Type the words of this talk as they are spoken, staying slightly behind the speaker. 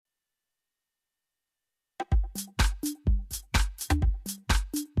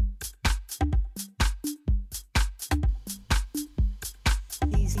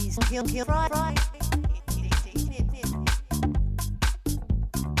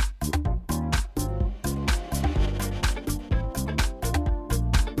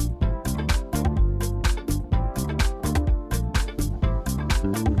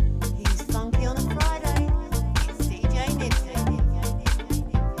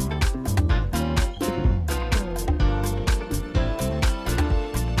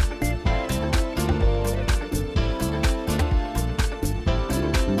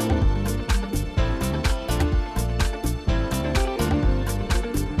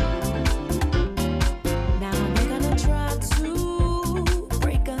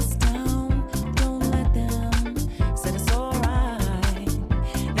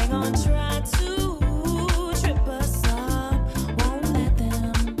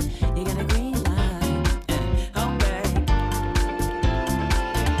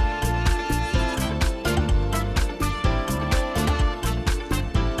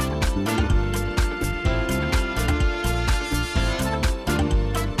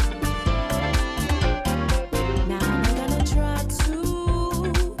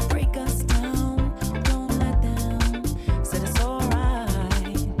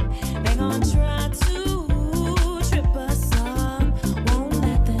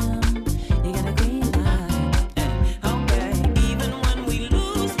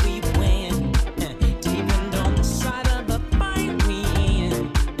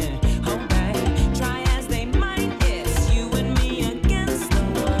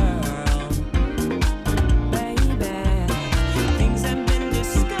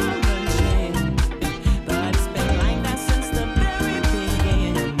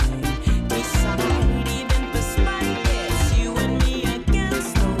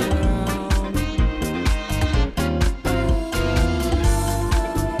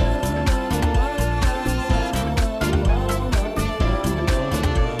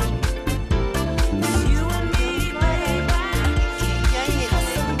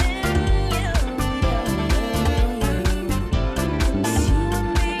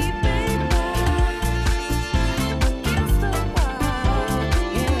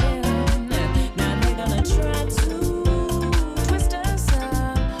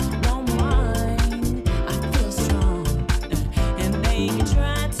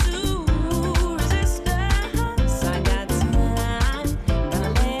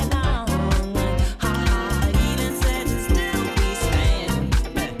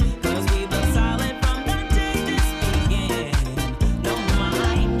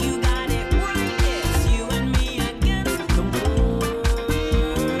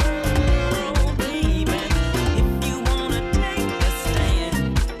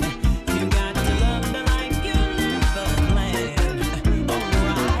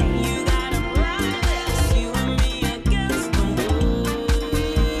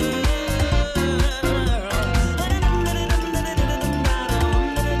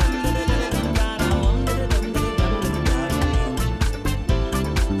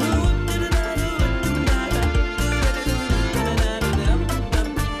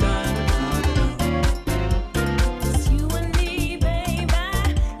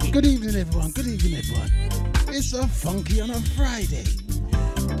Good evening, everyone. Good evening, everyone. It's a funky on a Friday.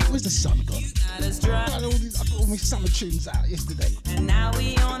 Where's the sun gone? I got all my summer tunes out yesterday.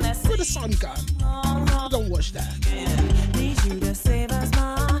 Where's the sun gone? Don't watch that. Need you to save us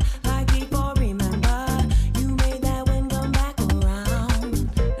more, like before. Remember, you made that wind come back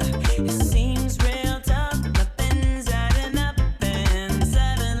around. It seems real tough, nothing's adding up, and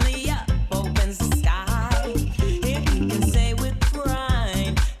suddenly up opens the sky. If you can say with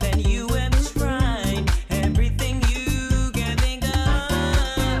pride that you have tried everything you can think of,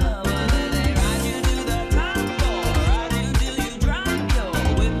 whether they ride you to the top or ride you till you drop,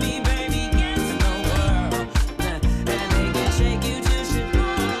 you're with me, baby, against the world. And they can shake you to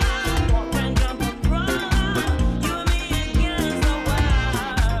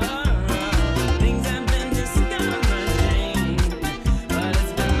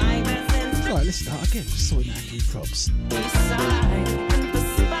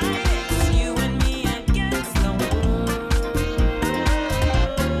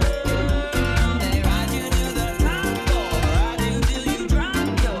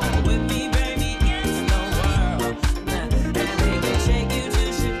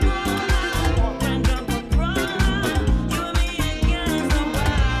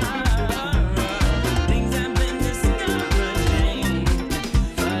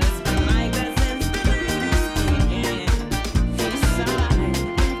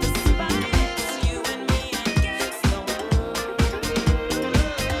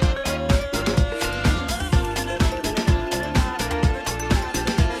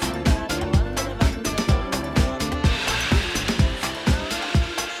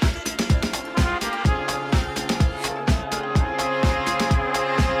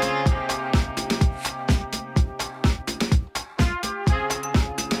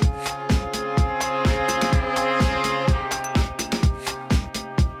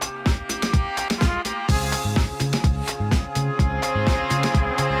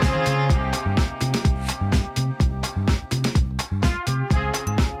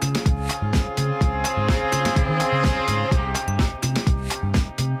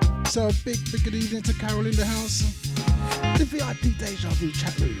Also, a big good evening to Carol in the house. The VIP Deja Vu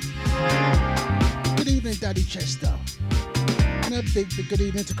chat room. Good evening, Daddy Chester. And a big good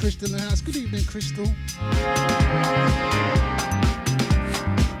evening to Crystal in the house. Good evening, Crystal.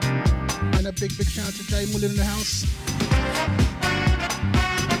 And a big shout out to Jay Muller in the house.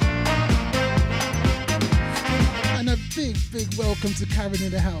 And a big welcome to Karen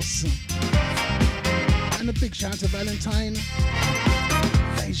in the house. And a big shout out to Valentine.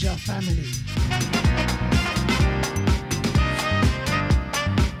 Deja family.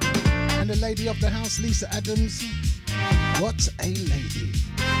 And the lady of the house, Lisa Adams. What a lady.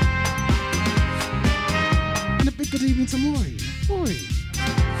 And a big good evening to Maury. Maury,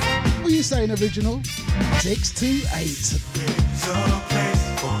 what are you saying, original? 628.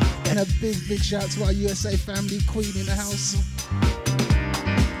 And a big shout to our USA family, Queen in the house.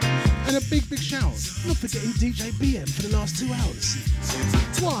 And a big shout, not forgetting DJ BM for the last 2 hours.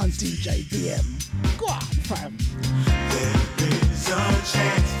 Go on, DJ BM. Go on, fam. There is a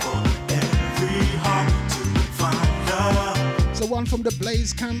chance for every heart to find love. So one from the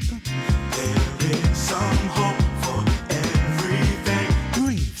Blaze camp. There is some hope for everything.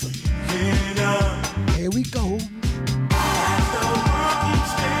 Breathe. Here we go.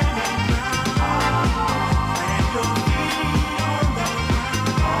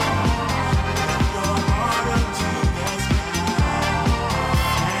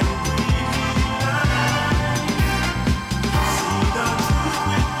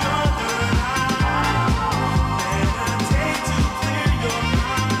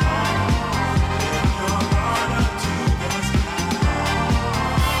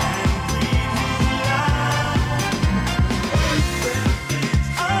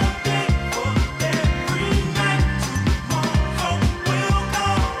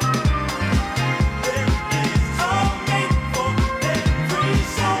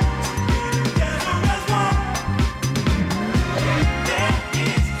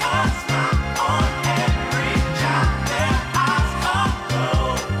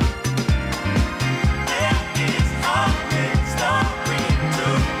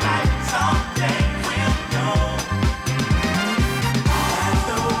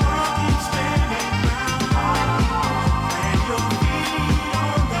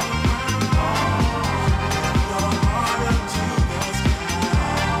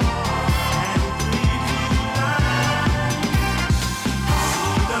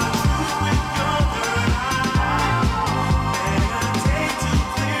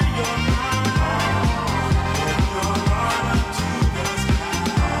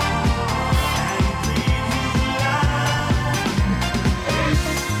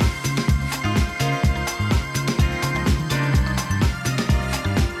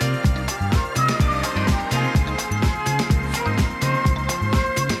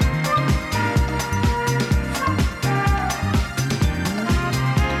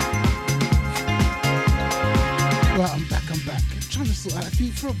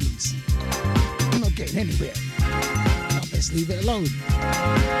 Problems. I'm not getting anywhere. I'll best leave it alone.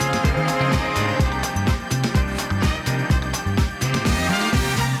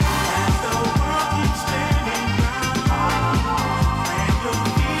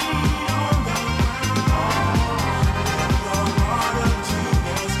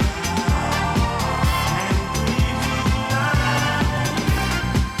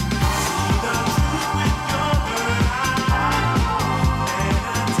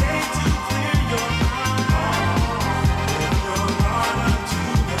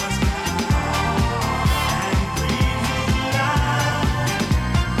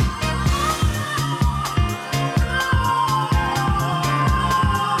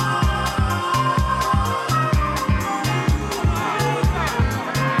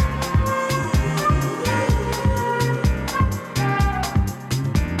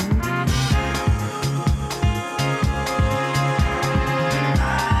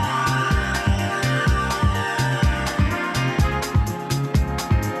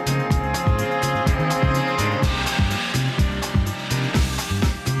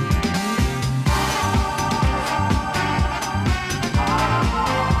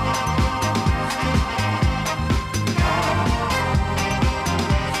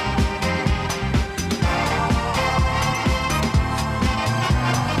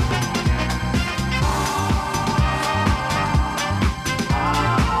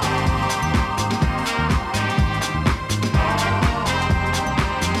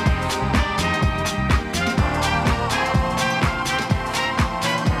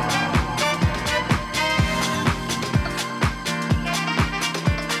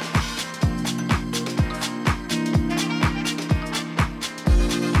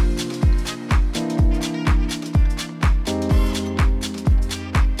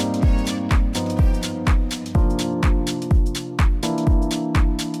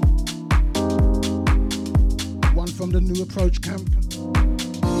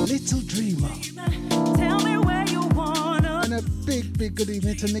 Little Dreamer. Tell me where you wanna. And a big, big good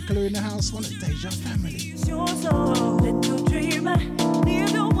evening to Nicola in the house, one of Deja family. Your soul, little dreamer,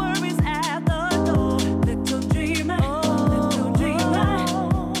 leave your worries at the door. Little dreamer, little dreamer,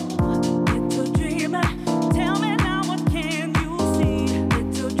 little dreamer. Tell me now, what can you see?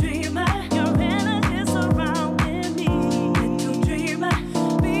 Little dreamer, your energy surrounding me. Little dreamer,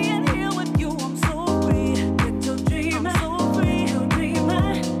 being here with you, I'm so free. Little dreamer, so free. Little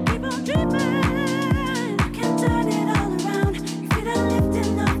dreamer, keep on dreaming. You can turn it all around. Your feet are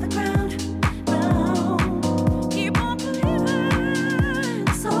lifting off the ground. Keep on believing,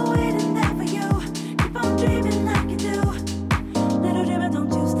 so waiting there for you. Keep on dreaming like you do. Little dreamer,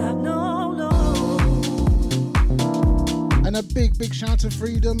 don't you stop, no, no. And a big, big shout to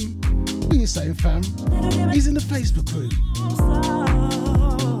Freedom. What are you saying, fam? He's in the Facebook group. Don't stop.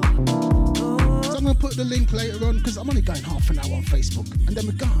 So I'm going to put the link later on because I'm only going half an hour on Facebook and then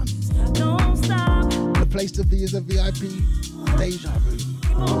we're gone. Don't stop. The place to be is the VIP Deja room.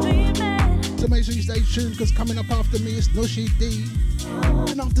 Keep on dreaming. So make sure you stay tuned because coming up after me is Nushi D.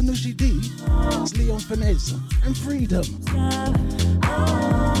 And after Nushi D, it's Leon Finesse and Freedom.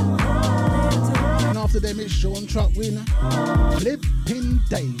 And after them it's Sean Truckwin, Flippin'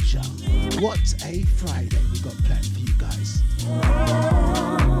 Deja. What a Friday we got planned for you guys.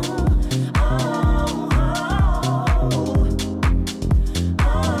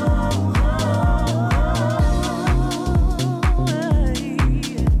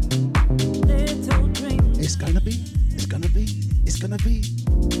 It's gonna be.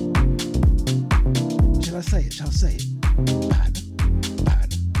 Shall I say it? Bad.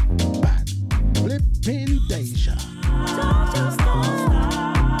 Flippin' Deja. Don't just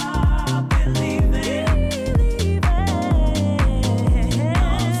stop believing.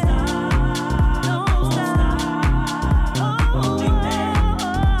 Don't stop.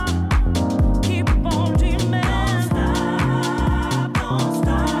 Keep on dreaming. Don't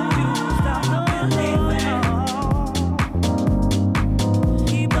stop. You stop believing.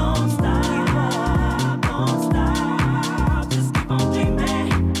 Keep on stop. Don't stop. Just keep on dreaming.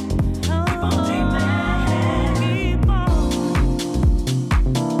 Keep on dreaming.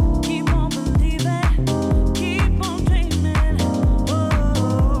 Keep on believing. Keep on dreaming.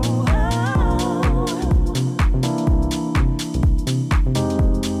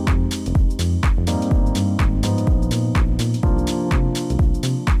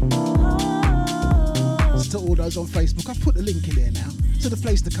 To all those on Facebook, I've put the link in there now. So the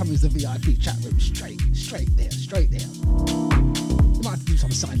place to come is the VIP chat room. Straight there. You might have to do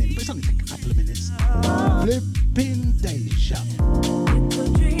some signing, but it's only take a couple of minutes. Flippin' Deja.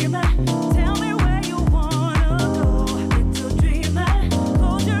 Little dreamer, tell me where you wanna go. Little dreamer,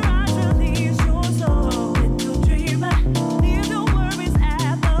 close your eyes, release your soul. Little dreamer, leave your worries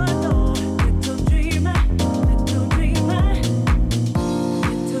at the door. Little dreamer, little dreamer,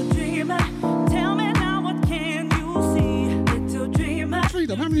 little dreamer. Tell me now, what can you see? Little dreamer.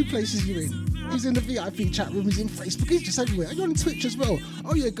 Freedom, how many places you in? He's in the VIP chat room, he's in Facebook, he's just everywhere. You're on Twitch as well.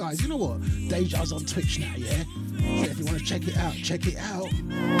 Oh yeah, guys, you know what? Deja's on Twitch now, yeah? So if you want to check it out, check it out.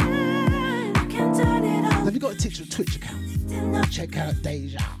 You can turn it off. Have you got a Twitch account? Check out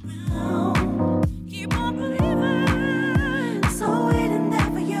Deja. Keep on believing, so waiting there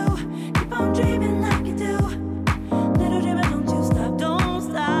for you. Keep on dreaming like you do. Little dreamer, don't you stop, don't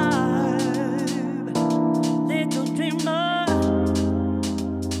stop. Little dreamer,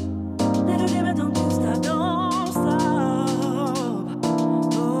 don't you stop, don't stop.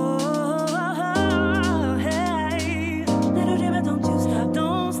 Oh, hey. Little dreamer, don't you stop,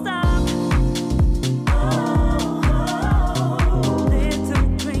 don't stop.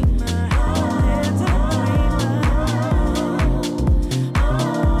 Little dreamer,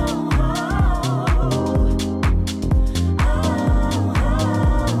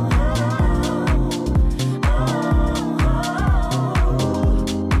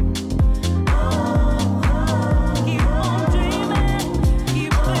 keep on dreaming,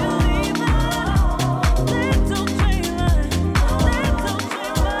 keep believing. Little dreamer,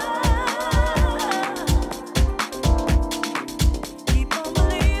 keep on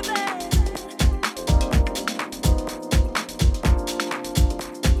believing.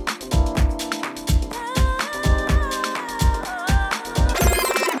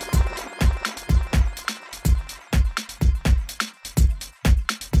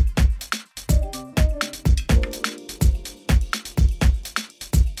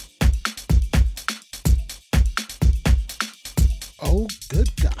 Oh,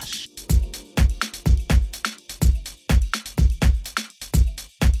 good gosh.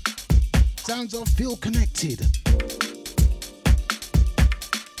 Sounds of Feel Connected.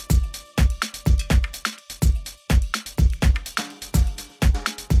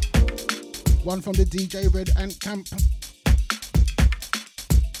 One from the DJ Red Ant Camp.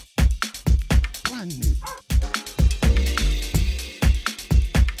 Brand new.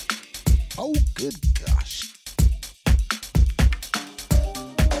 Oh, good gosh.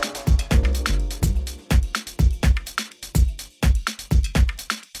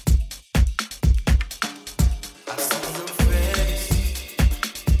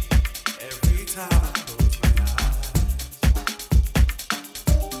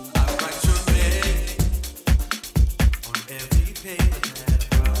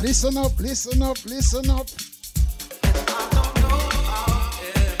 Listen up, listen up, listen up.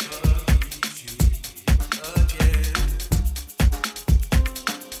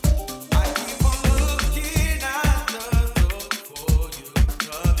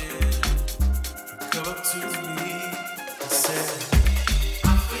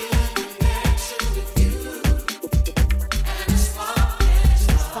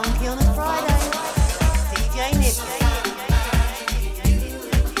 Funky on a Friday. DJ Nibbsy.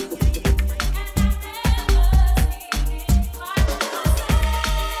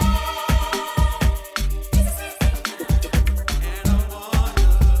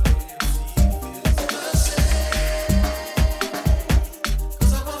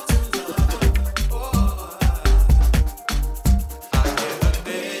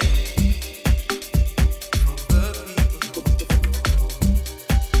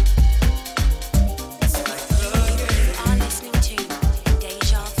 Are listening to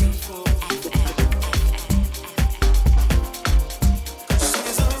Deja Vu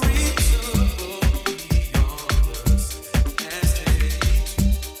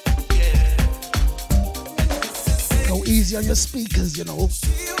Go easy on your speakers, you know.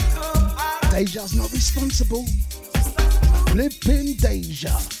 Deja's not responsible. Flipping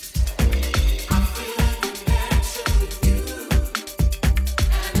Deja.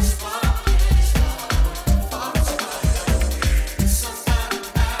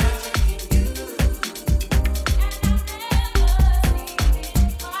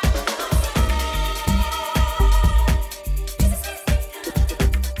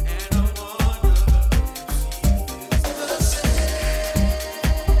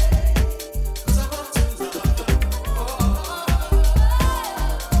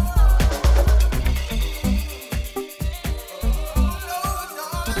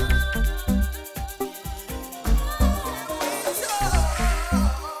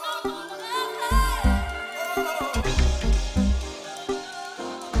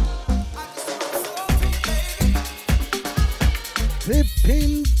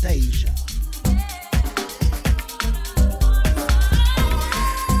 Flipping Deja.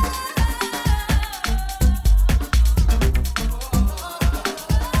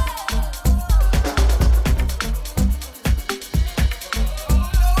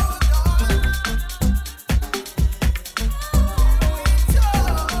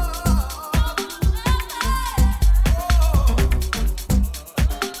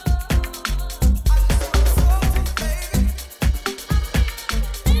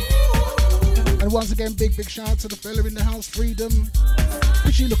 And once again, big shout out to the fella in the house, Freedom.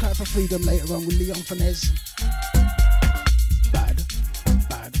 Make sure you look out for Freedom later on with Leon Finesse. Bad.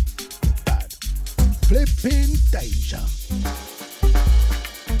 Flipping Deja.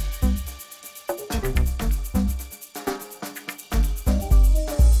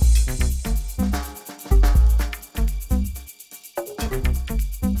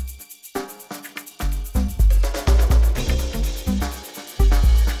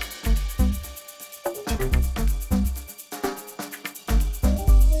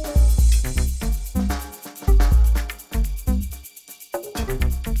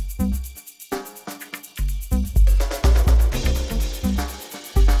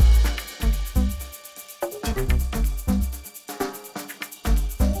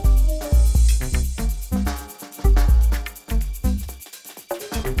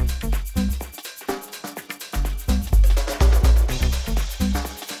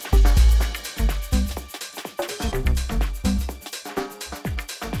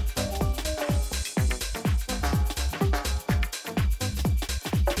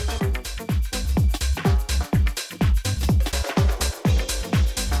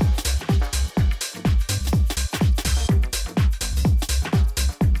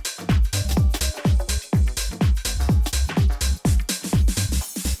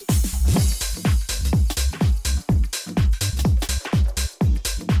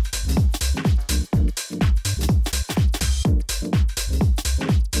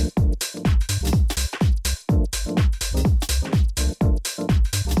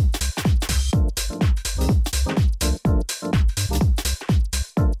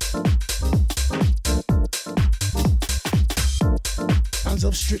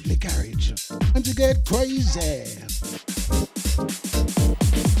 of Strictly Garage. And to get crazy.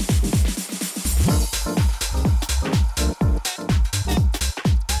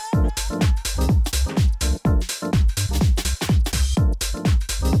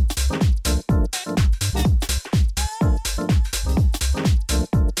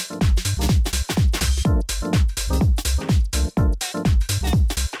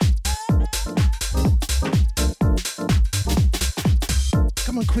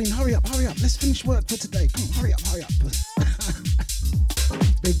 Let's finish work for today. Come on, hurry up.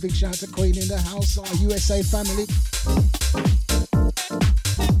 Big shout out to Queen in the house, our USA family.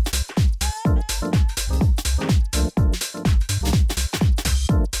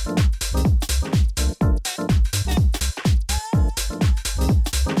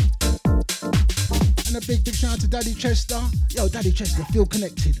 And a big shout out to Daddy Chester. Yo, Daddy Chester, feel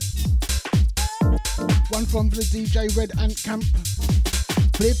connected. One from the DJ Red Ant Camp.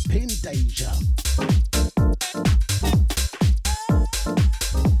 Flipping Deja.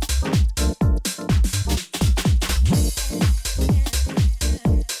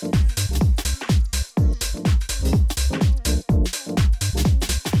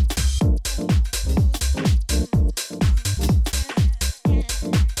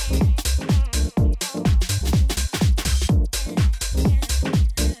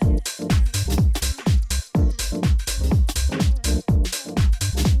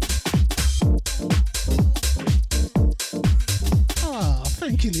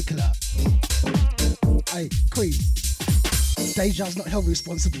 Deja's not held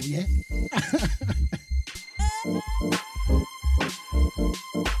responsible, yeah?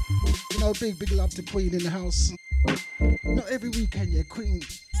 You know, big love to Queen in the house. Not every weekend, yeah, Queen,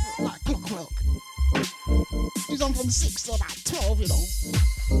 like clockwork. She's on from 6 to about 12, you know.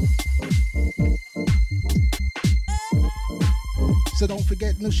 So don't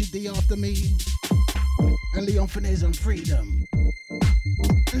forget Nushi D after me, and Leon Finesse and Freedom,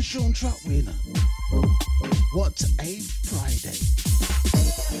 and Sean Trotwin. What a Friday.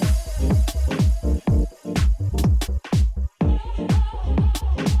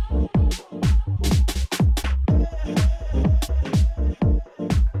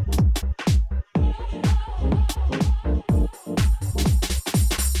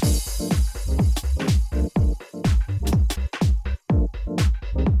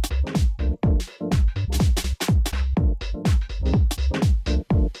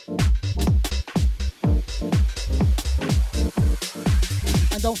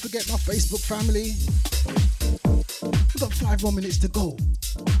 Don't forget my Facebook family. We've got 5 more minutes to go.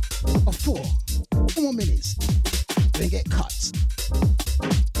 Or 4 more minutes. Then get cut.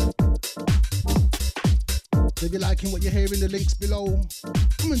 So if you're liking what you're hearing, the links below,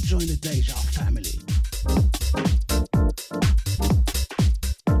 come and join the Deja family.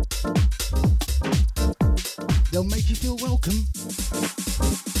 They'll make you feel welcome.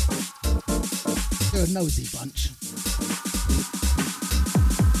 They're a nosy bunch.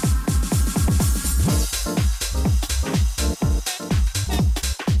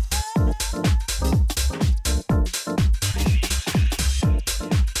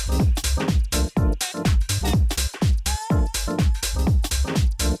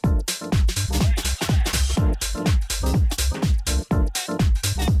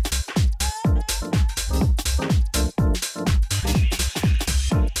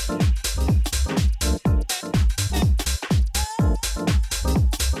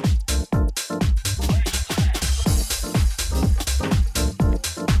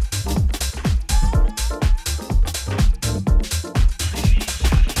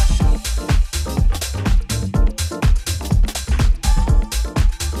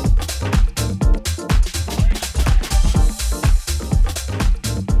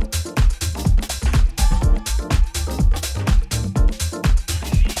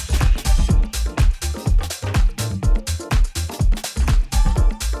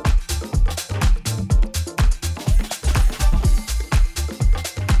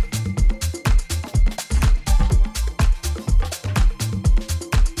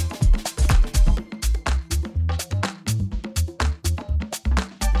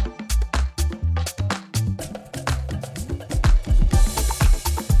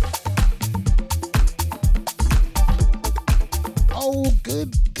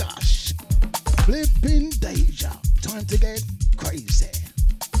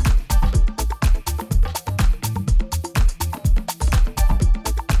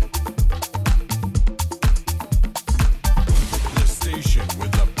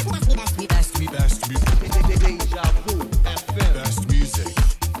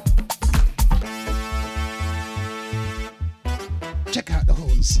 Check out the whole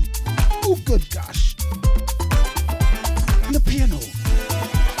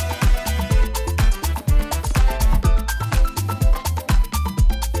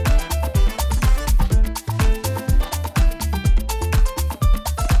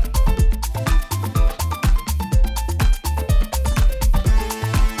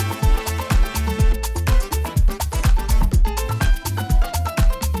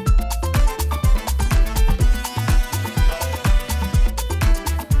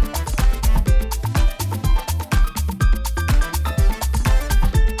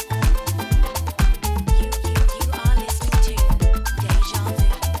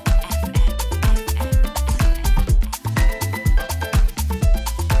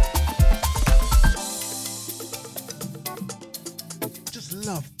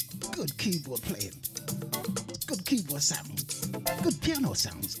Good keyboard playing. Good keyboard sound. Good piano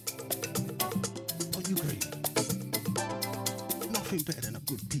sounds. Don't you agree? Nothing better than a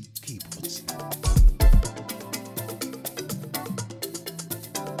good keyboards.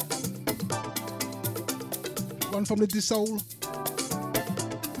 One from the Dissoul.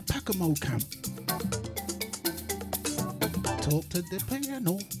 Pacamo Camp. Talk to the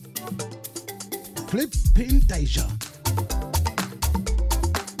piano. Flipping Deja.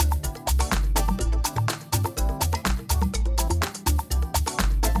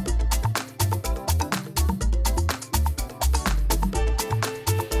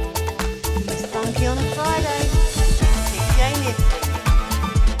 Funky on a Friday. DJ Nibbsy.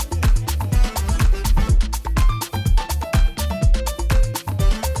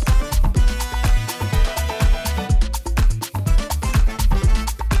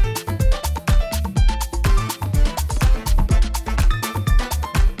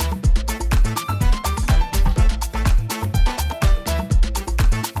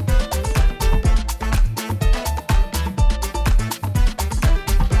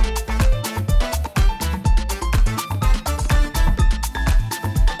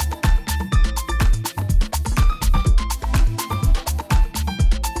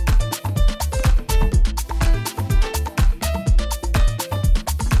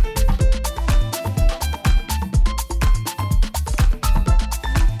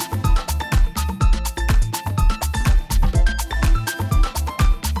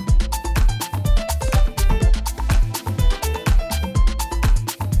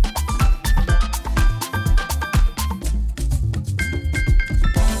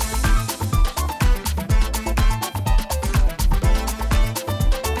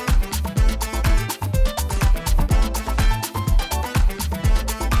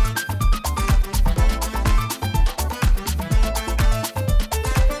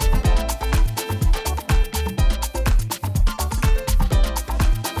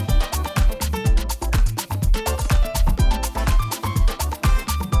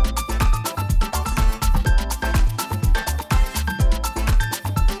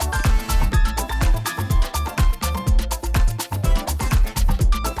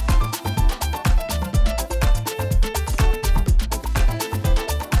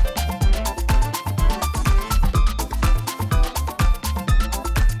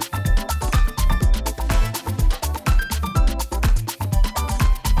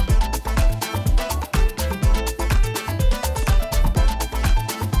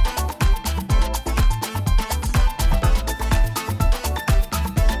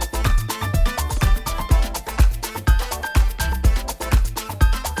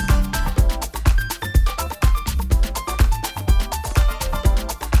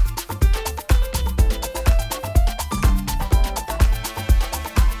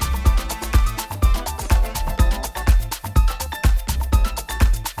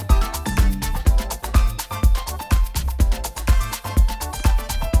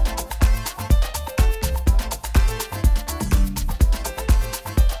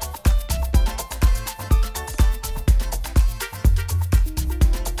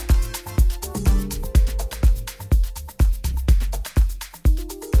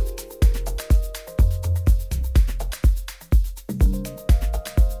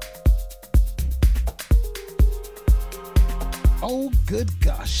 Oh, good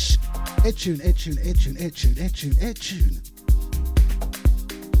gosh. Etune.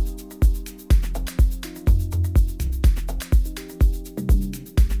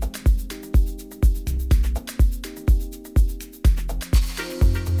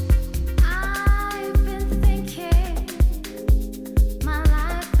 I've been thinking my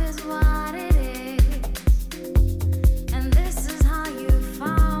life is what it is, and this is how you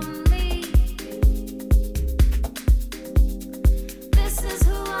found me. This is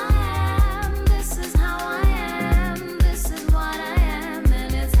who I am, this is how I am, this is what I am,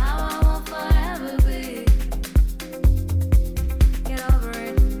 and it's how I will forever be. Get over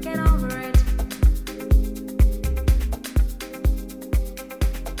it, get over it.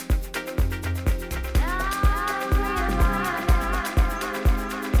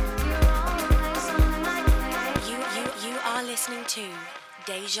 You are listening to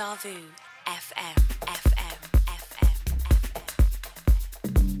Deja Vu FM.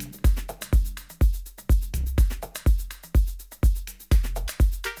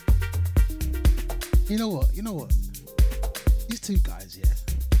 You know what? These two guys, yeah,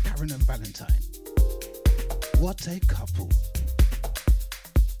 Karen and Valentine. What a couple.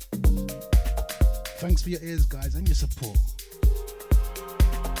 Thanks for your ears, guys, and your support.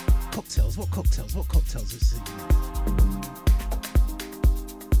 Cocktails, what cocktails is singing?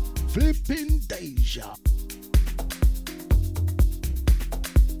 Flipping Deja.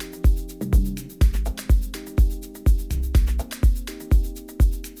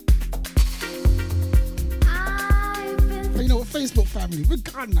 But you know what, Facebook family, we're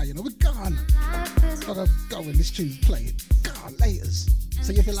gone now, you know, we're gone. Gotta go when this tune's playing. God, laters.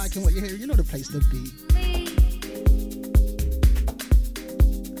 So if you're liking what you're hearing, you know the place to be.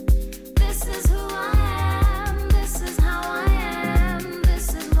 This is who I am, this is how I am,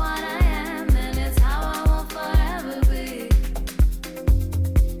 this is what I am, and it's how I will forever be.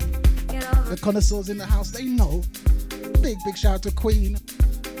 The connoisseurs in the house, they know. Big shout out to Queen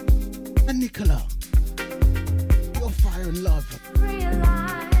and Nicola. Your fire and love.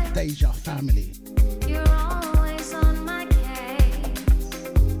 Realize Deja family. you're always on my case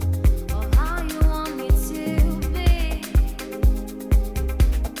of how you want me to be,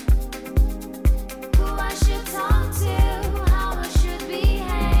 who I should talk to, how I should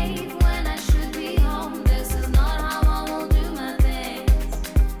behave when I should be home. This is not how I will do my things.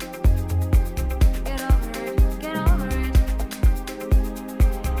 Get over it, get over it.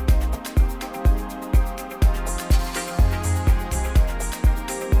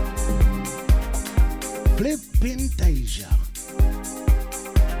 Flipping Deja.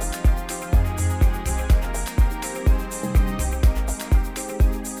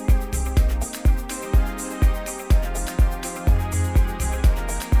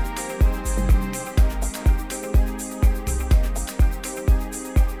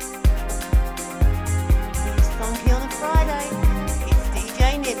 It's funky on a Friday. It's DJ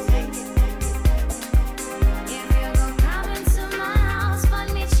Nibbsy. If you gon' come into my house,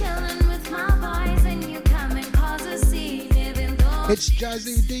 find me chillin' with my boys, and you come and cause a scene, even though It's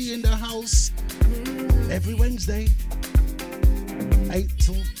Jazzy D in the house. Every Wednesday, 8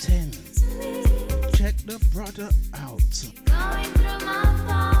 till 10. Check the brother out. going through my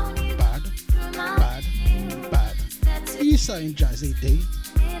phone, you Bad, through my bad, mail. bad. That's What are you saying, Jazzy D?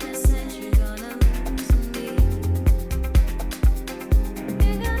 innocent, you're gonna lose me.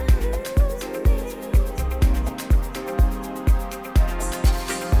 You're gonna lose me.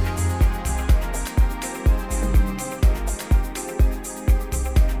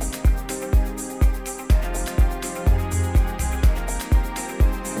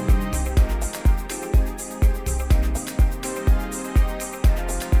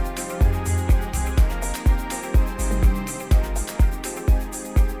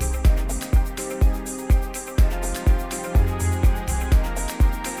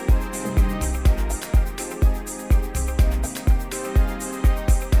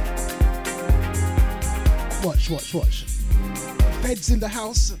 Watch. Feds in the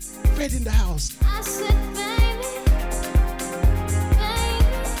house. Fed in the house. I said, baby,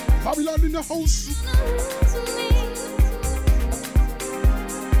 Babylon in the house. lose me.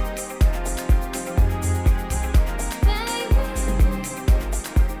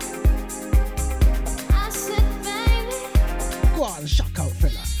 I said, baby, Go on, shock out,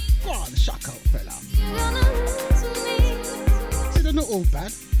 fella. Go on, shock out, fella. you're gonna lose me. See, they're not all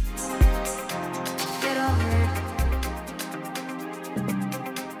bad. Get over it.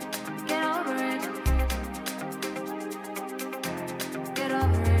 Get over it. Get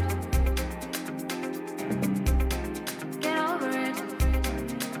over it. Get over it.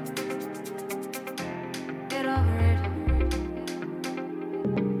 Get over it.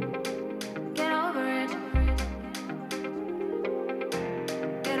 Get over it.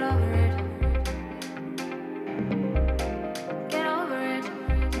 Get over it. Get over it.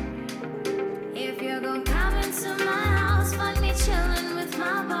 If you're gonna come into my house, find me chillin' with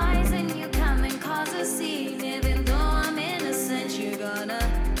my boys, and you come and cause a scene, even though I'm innocent, you're gonna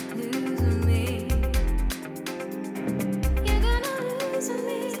lose me. You're gonna lose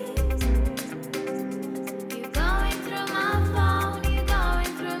me. You're going through my phone, you're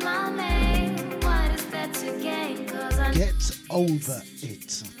going through my mail. What is that to gain? 'Cause I Get over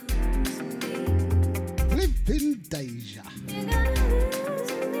it. Flipping Deja. you're gonna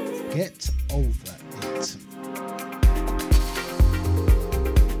lose me. Get over it.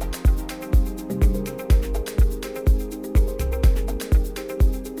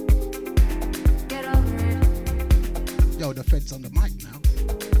 Get over it. Yo, the Fed's on the mic now.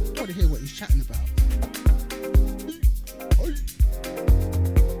 I want to hear what he's chatting about.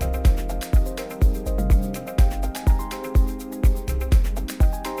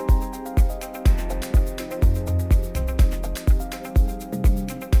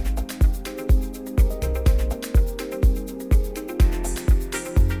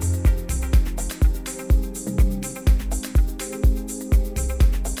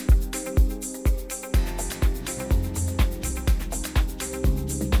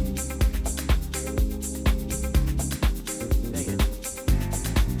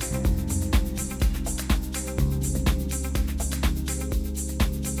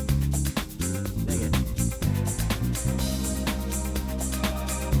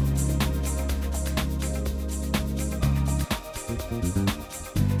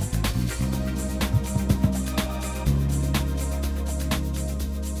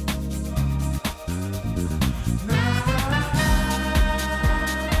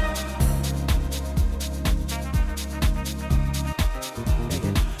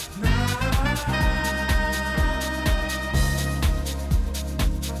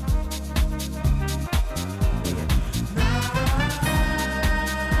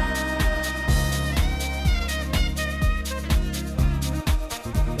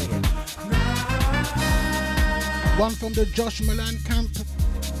 One from the Josh Milan camp.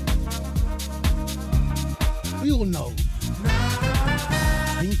 We all know.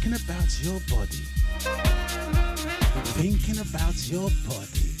 Thinking about your body. Thinking about your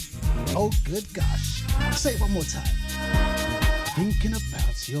body. Oh, good gosh. Say it one more time. Thinking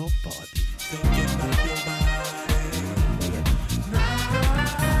about your body. Thinking about your body.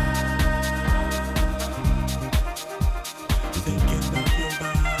 Thinking about your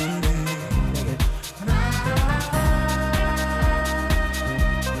body.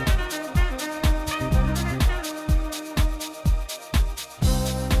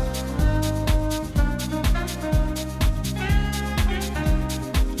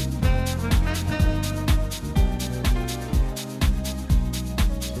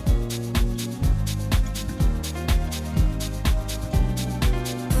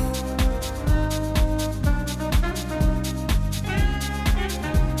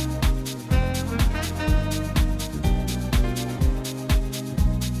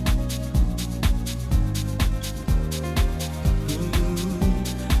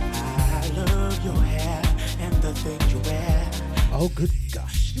 Oh, good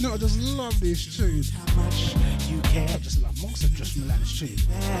gosh. You know, I just love this tune. How much you care. I just love most of Josh Milan's tune.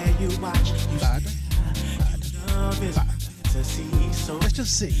 There you watch. You Bad. love is to see. So Let's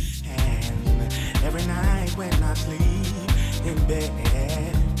just sing. and every night when I sleep in bed,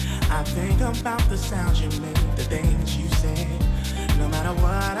 I think about the sounds you make, the things you say. No matter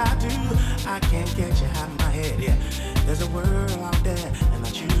what I do, I can't get you out of my head. Yeah, there's a world out there, and I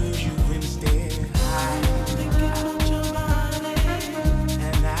choose you instead. I think about your body,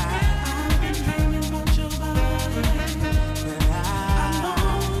 and I've been dreaming about your body, and I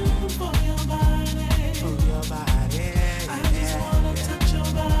long for your body, for your body. I just wanna touch your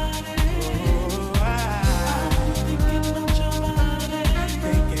body. Oh, I'm thinking about your body,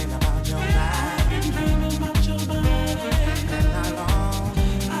 thinking about your body. I've been dreaming about your body, and I long.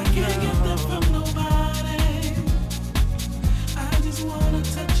 I can't get that from nobody. I just wanna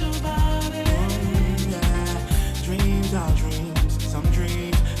touch your body. Yeah, dreams are dreams. Some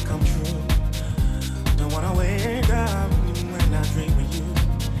dreams come true. Don't wanna wake up when I dream of you.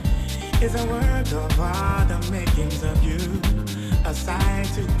 It's a work of art, the makings of you. A sight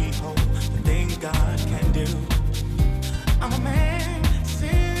to behold, the things God can do. I'm a man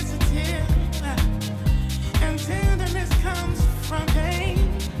sensitive, and tenderness comes from pain.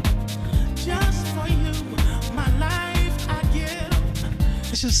 Just for you, my life I give.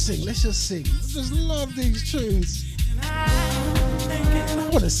 Let's just sing. Let's just sing. I just love these tunes. And I'm thinking I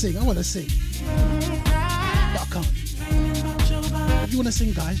want to sing. I want to sing. But I can't. about your body. If you want to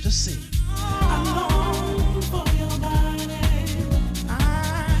sing, guys, just sing. I long for your body. I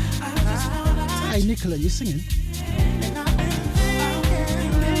just wanna touch. Hey, Nicola, you singing? And I've been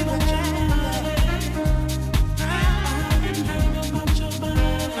thinking about your body. I've been dreaming about your body.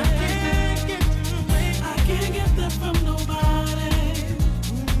 I can't get away. I can't get that from nobody.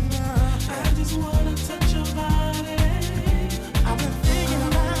 I just wanna touch your body. I've been thinking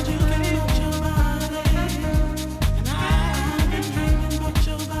about you, about your body. And I've been dreaming about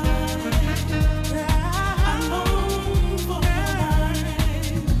your body. I long for your body.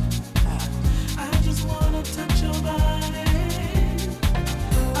 I just wanna touch your body.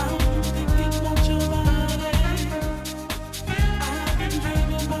 I'm thinking about your body. I've been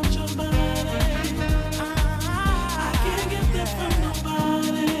dreaming about your body. I can't get that from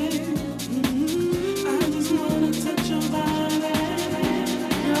nobody. I just wanna touch your body.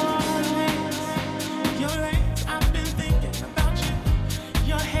 Your legs, I've been thinking about you.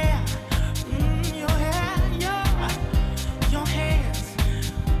 Your hair, your hands,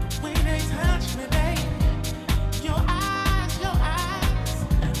 when they touch me, babe. Your eyes,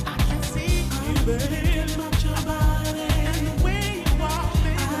 I can see you, babe. About your body and the way you walk,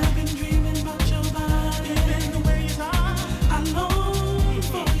 baby. I've been dreaming about your body and the way you talk. I long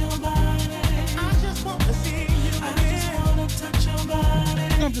for your body. I just want to see you. I just wanna touch your body.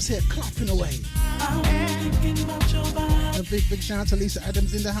 I'm just here clapping away. I'm thinking about your body. A big shout out to Lisa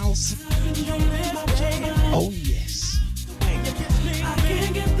Adams in the house. I've been dreaming about your body. Oh, yes. You kiss me, I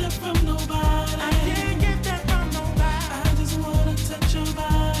can't get that from nobody. I can't get that from nobody. I just wanna touch your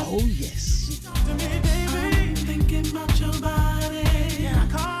body. Oh, yes. To me, baby. I'm thinking about your body. Yeah, I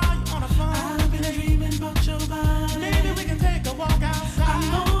call you on the phone. I've been dreaming about your body. Maybe we can take a walk outside. I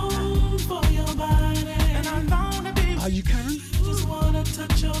long for your body. And I long to be. Are you Karen? Just wanna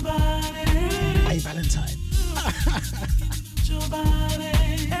touch your body. Hey, Valentine. Your body.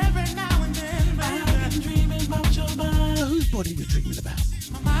 Every now and then, baby. I've been dreaming about your body. So whose body we dreaming about?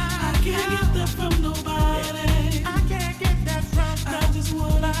 I can't get that from nobody. I can't get that from nobody. I just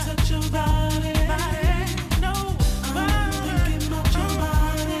wanna touch your body. No,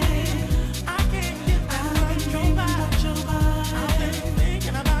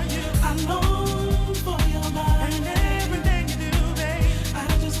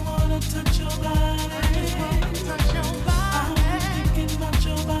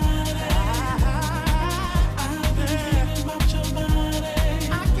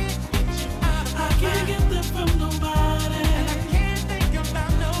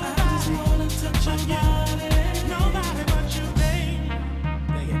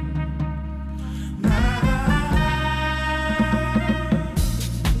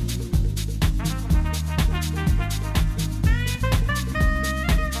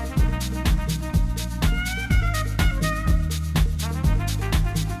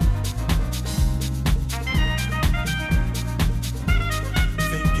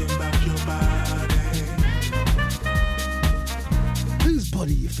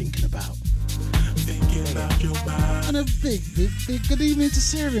 thinking about. Thinking about your body. And a big good evening to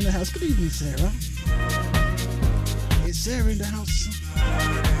Sarah in the house. Good evening, Sarah. It's Sarah in the house.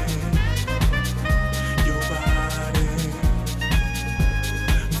 Your body.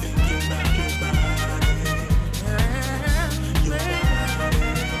 Thinking about your body. Your body.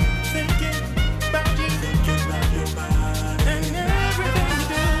 Thinking about you. Thinking about your body. And everything you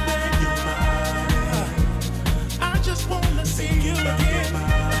do, baby. Your body. I just wanna see you again.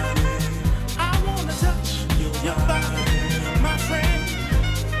 I wanna touch your body, my friend.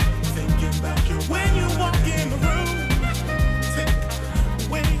 Thinking about you when you walk in the room. Take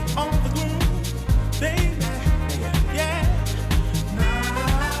away all the gloom, baby. Yeah.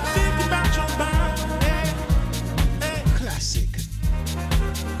 Think about your body. Hey. Classic.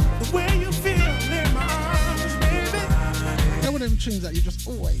 The way you feel in my arms, baby. You know one of them tunes that you just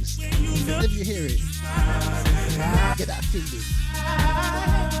always, whenever you hear it, get that feeling.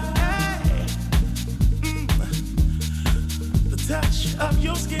 The touch of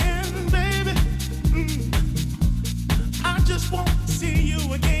your skin, baby. I just want to see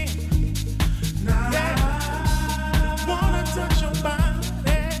you again. Yeah. Wanna touch your body,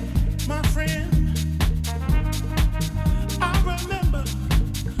 my friend. I remember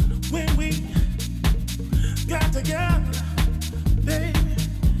when we got together, baby.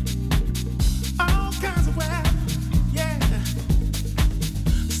 All kinds of weather, yeah.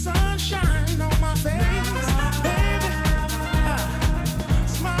 Sunshine on my face, baby.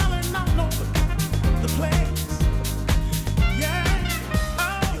 Smiling all over the place. Yeah.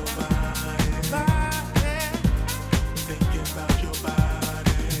 Oh, your body. Thinking about your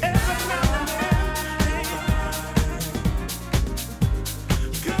body. Every now and then,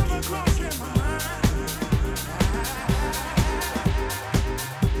 come across in my mind.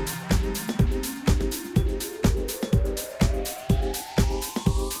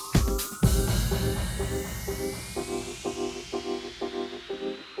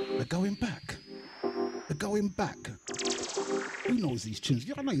 They're going back. Who knows these tunes?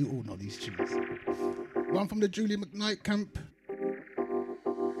 Yeah, I know you all know these tunes. One from the Julie McKnight camp.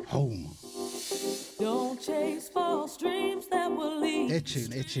 Home. Don't chase false dreams that will lead. Their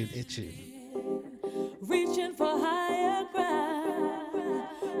tune. Reaching for higher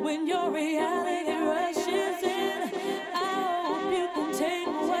ground. When your reality rushes in, I hope you can take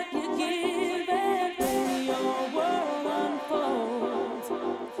what you give. And when your world unfolds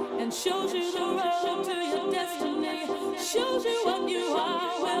and shows you the road to your destiny, shows you what you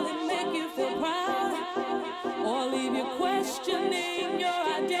are, will it make you feel proud? Or leave you questioning your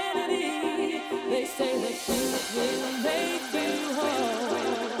identity? They say the truth will make you whole.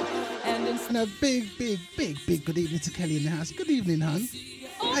 And a big good evening to Kelly in the house. Good evening, hon.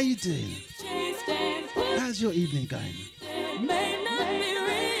 How you doing? How's your evening going? May not be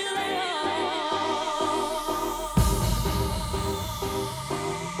real at all.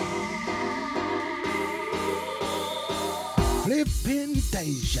 Flippin'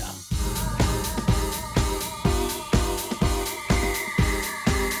 Deja.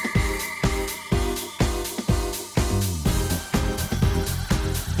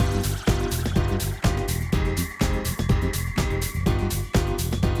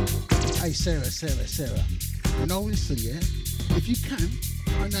 Hey, Sarah. You know, listen, yeah? If you can,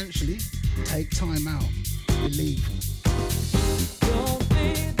 financially, take time out. Leave.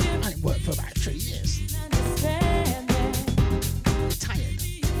 I ain't worked for about 3 years. Tired.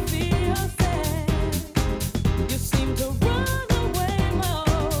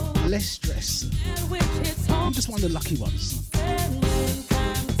 Less stress. I'm just one of the lucky ones.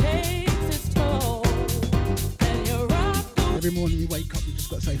 Every morning you wake up, you just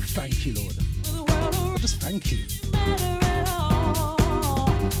got to say, thank you, Lord. Just thank you.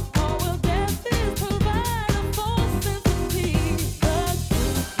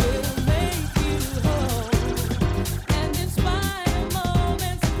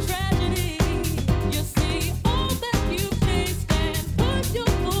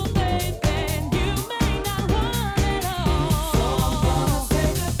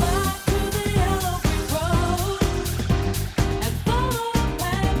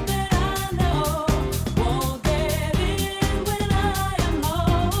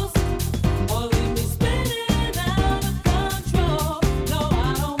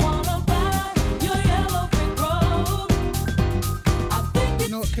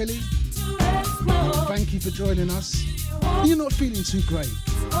 Thank you for joining us. You're not feeling too great.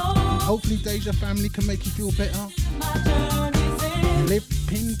 Hopefully Deja family can make you feel better.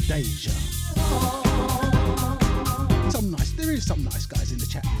 Flipping Deja. There is some nice guys in the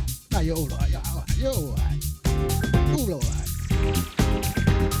chat. No, you're all right. You're all right. All right.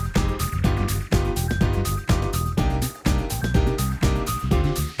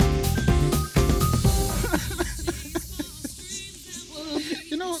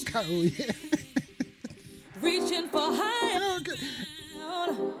 Carol, yeah. Reaching for higher.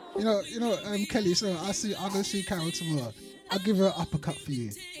 Kelly, so I'm gonna see Carol tomorrow. I'll give her an uppercut for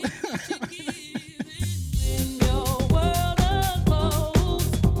you.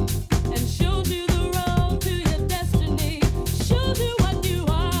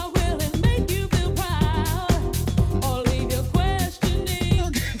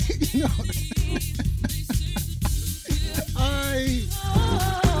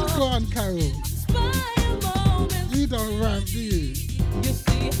 Go on, Carol. You don't rhyme, do you?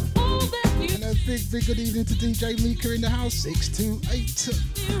 And a big good evening to DJ Mika in the house, 628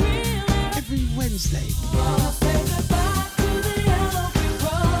 every Wednesday.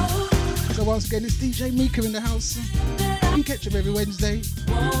 So once again, it's DJ Mika in the house. You can catch him every Wednesday,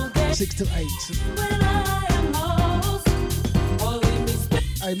 6 to 8.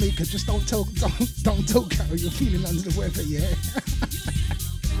 Hey Mika, just don't tell Carol you're feeling under the weather, yeah?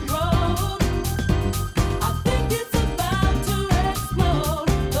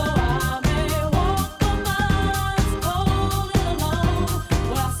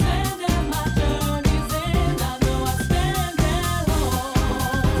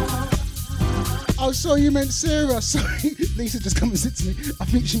 Oh, sorry, you meant Sarah. Sorry, Lisa just come and said to me, I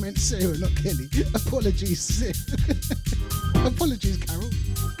think she meant Sarah, not Kelly. Apologies, Sarah. Apologies, Carol.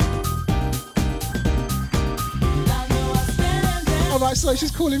 Alright, so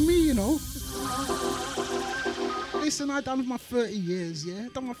she's calling me, you know. Listen, I done my 30 years, yeah?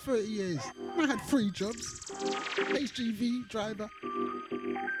 Done my 30 years. I had 3 jobs. HGV driver,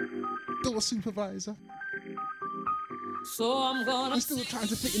 door supervisor. So I'm still trying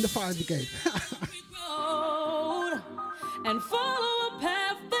to fit in the fire brigade. And follow a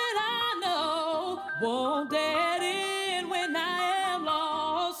path that I know won't dead end when I am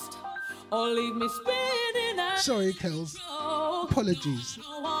lost or leave me spinning out. Sorry, Kels. Apologies.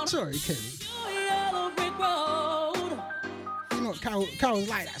 Sorry, Kelly. You know, Carol's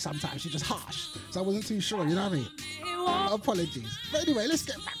like that sometimes. She's just harsh. So I wasn't too sure, you know what I mean? Apologies. But anyway, let's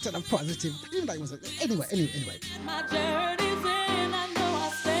get back to the positive. Even though it wasn't. Anyway. My journey's in, I know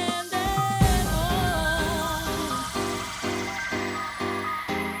I stand there.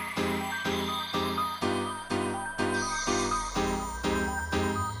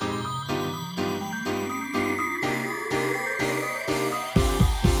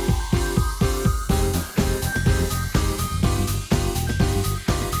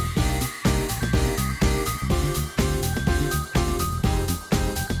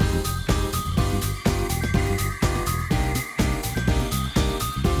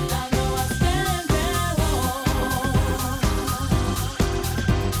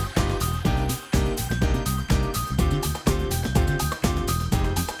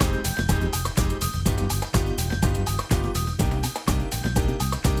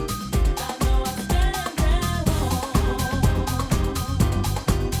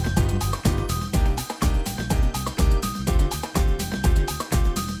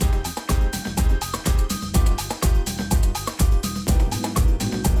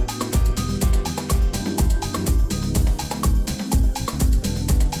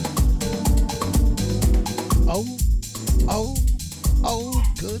 Oh,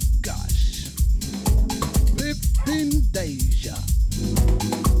 good gosh. Flipping Deja.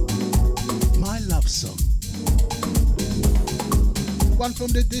 My love song. One from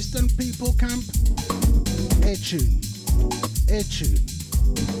the distant people camp. Air tune.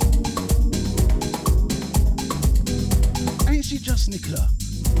 Ain't she just Nicola?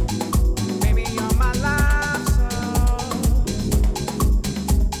 Baby, you're my love song.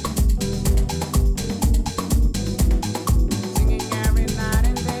 Singing every night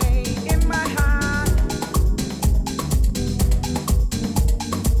and day in my heart.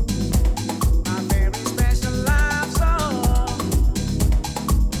 My very special love song.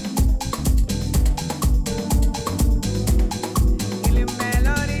 Healing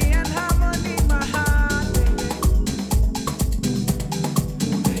melody and harmony, my heart,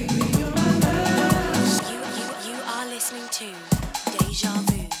 baby. You are listening to Deja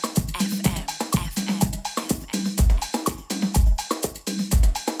Vu FM.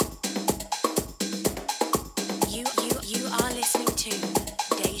 You are listening to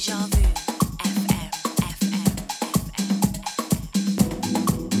Deja Vu FM.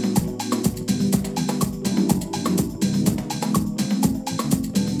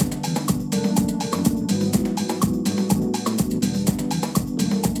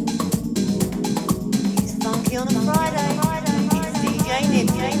 It's funky on a Friday. It's DJ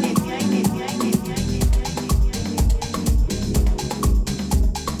Nibbsy.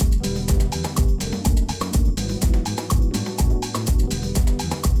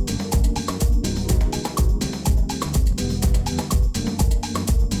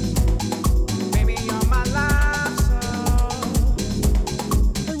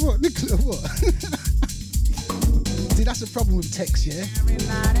 text, yeah?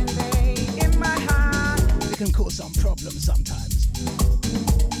 It can cause some problems sometimes.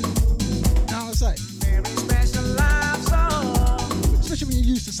 Now I say, especially when you're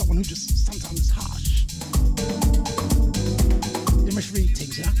used to someone who just sometimes is harsh. You must read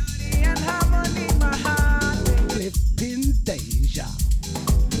things, yeah? Flipping deja.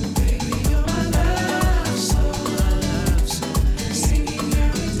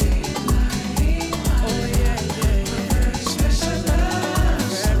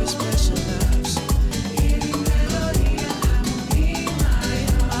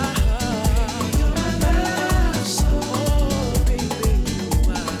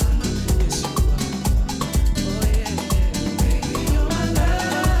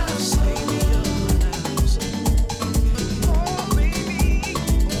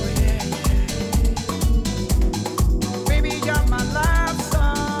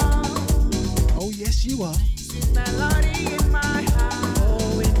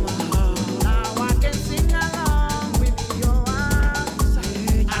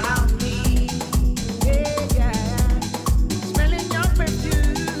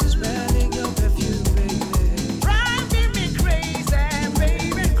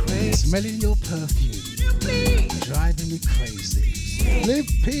 Smelling your perfume, driving me crazy.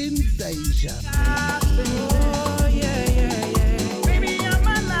 Flipping deja. Oh, yeah, yeah, yeah. Baby, you're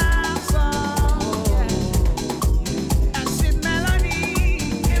my love song. Acid melody.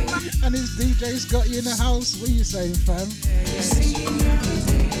 And it's DJ Scotty in the house. What are you saying, fam?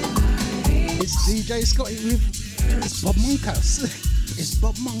 It's DJ Scotty with it's Bob Monkas. It's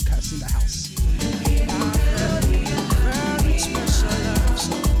Bob Monkas in the house. Very special love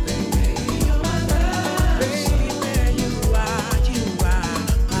song.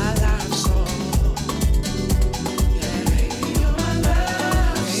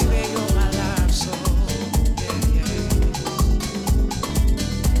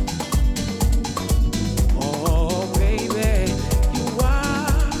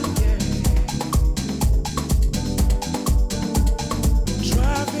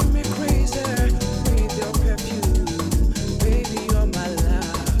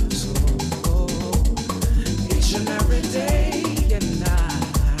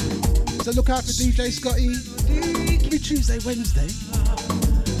 Look out for DJ Scotty. Give me Tuesday, Wednesday.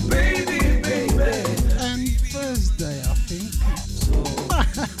 Baby, baby. And Thursday, I think.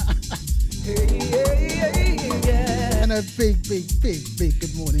 And a big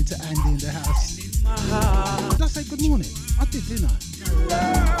good morning to Andy in the house. Did I say good morning? I did, didn't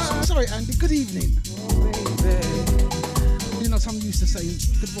I? Sorry, Andy, good evening. You know, some used to say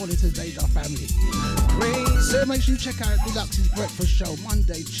good morning to the Deja family. So make sure you check out Deluxe's breakfast show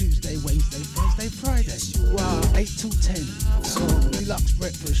Monday, Tuesday, Wednesday, Thursday, Friday. 8 till 10. So Deluxe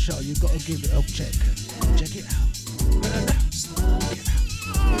breakfast show, you've got to give it a check. Check it out.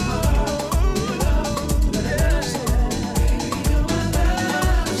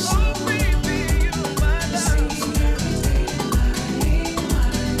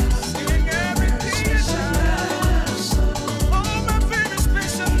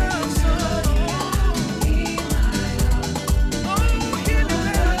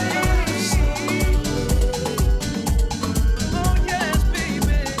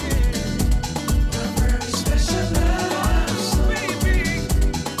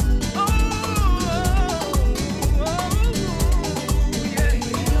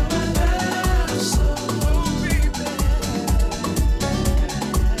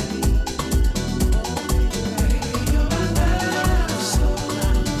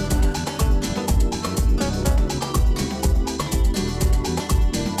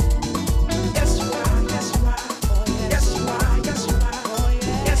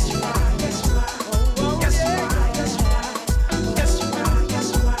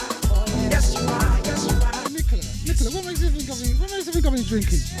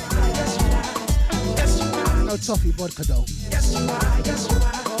 Drinking. No toffee vodka though.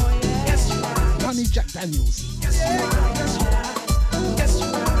 Honey Jack Daniels.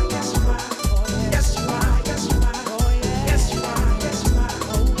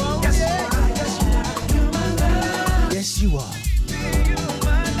 Yes, you are.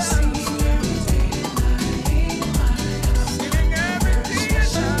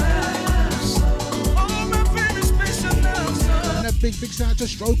 Big shout out to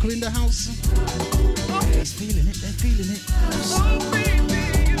Stroker in the house. He's feeling it, they're feeling it. Oh, baby,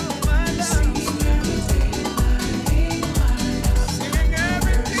 you're my love. Singing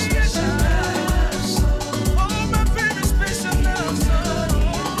every song. Oh, my favorite special love song.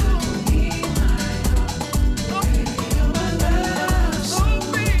 Oh, baby, you're my love. Oh,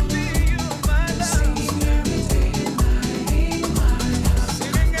 baby, you're my love.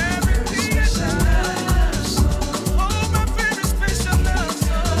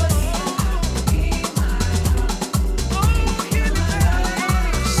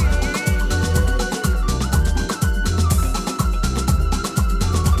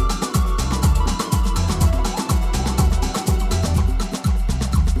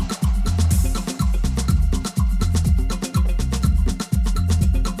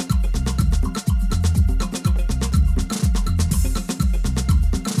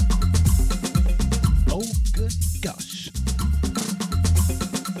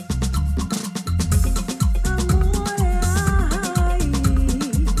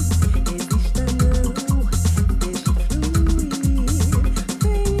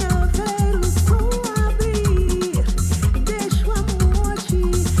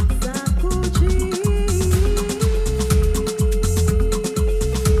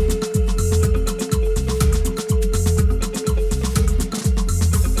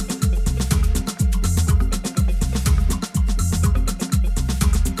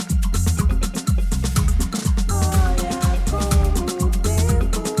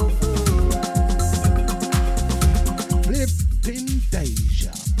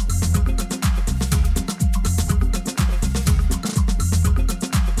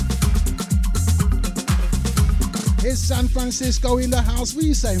 San Francisco in the house. What are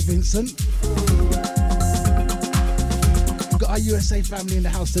you saying, Vincent? Got our USA family in the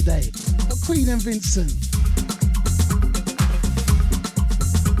house today. Got Queen and Vincent.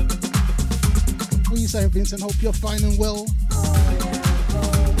 What are you saying, Vincent? Hope you're fine and well.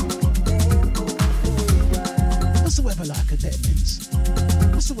 What's the weather like at Deadlands?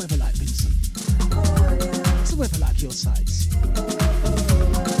 What's the weather like, Vincent? What's the weather like your sides?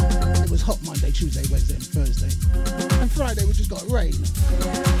 It was hot Monday, Tuesday, Wednesday and Thursday. And Friday we just got rain.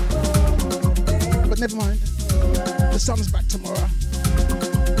 But never mind. The sun's back tomorrow.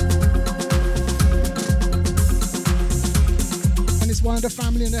 And it's one of the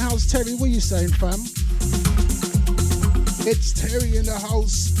family in the house. Terry, what are you saying, fam? It's Terry in the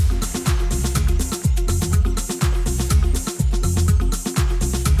house.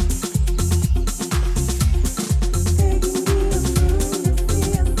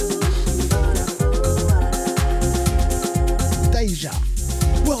 Deja,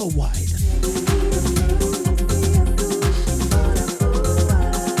 worldwide.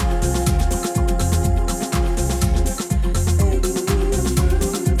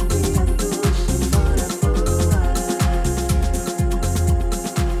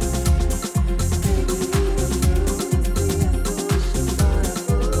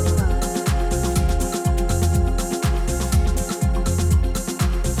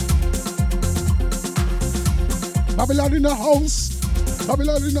 Babylon in the house.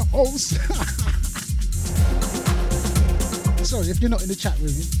 Babylon in the house. Sorry, if you're not in the chat room,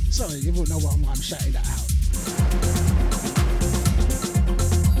 sorry, you won't know what I'm shouting that out.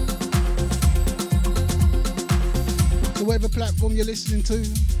 So whatever platform you're listening to,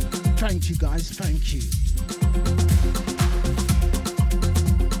 thank you guys, thank you.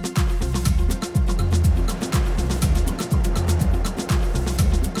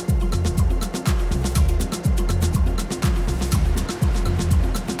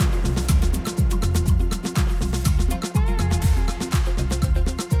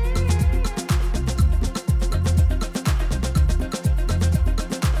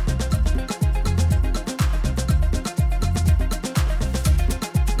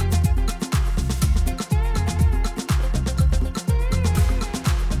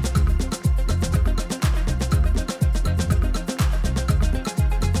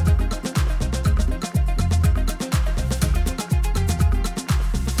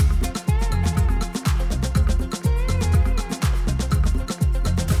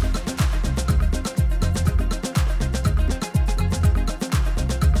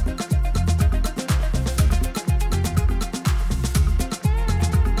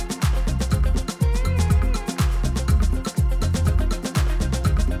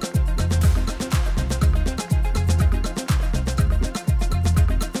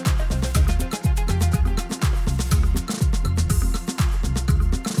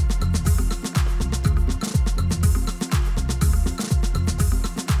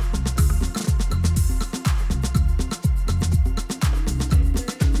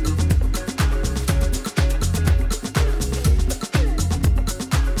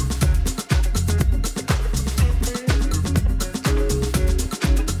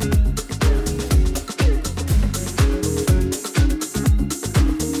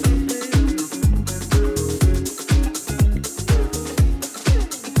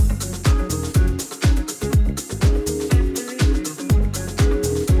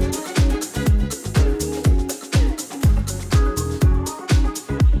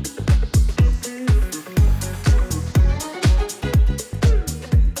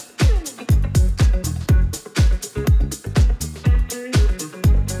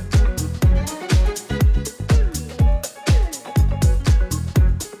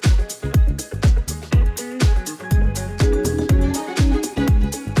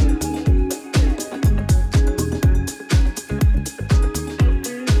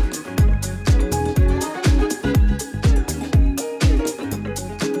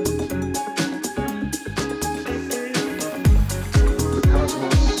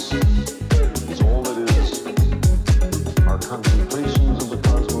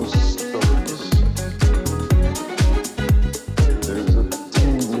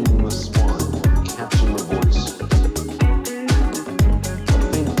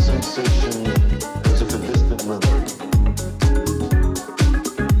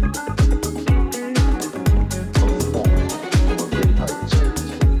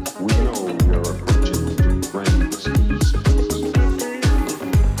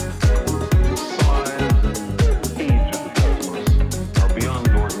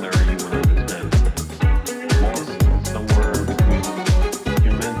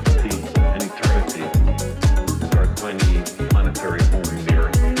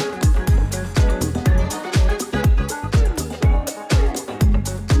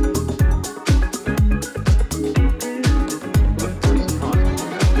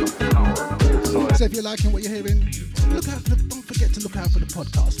 So if you're liking what you're hearing, don't forget to look out for the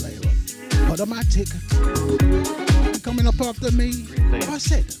podcast later on. Podomatic, coming up after me. Like I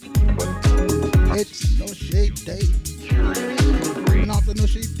said, it's No Shade Day. And after No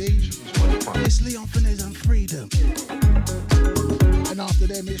Shade Day, it's Leon Finesse and Freedom. And after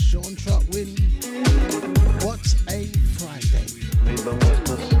them, it's Sean Trotwin. What's a Friday?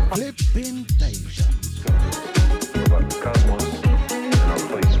 Flipping Deja. About the cosmos and our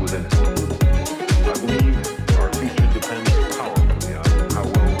place within it. I believe our future depends powerfully on how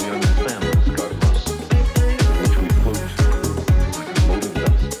well we understand this cosmos, in which we float like a mote of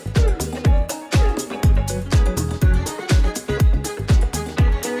dust.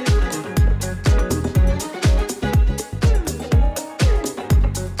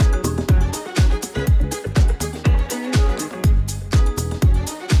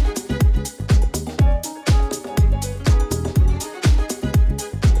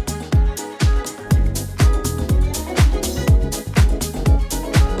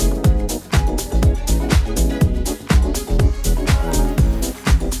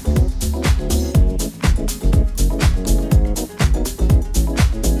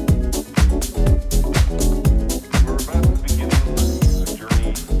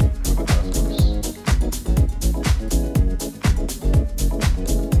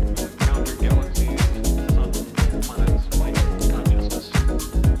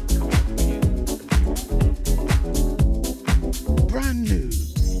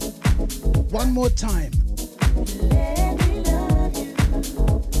 Time.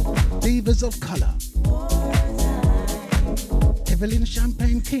 Divas of Color. Evelyn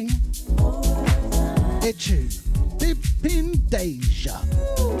Champagne King. Etu. Flipping Deja.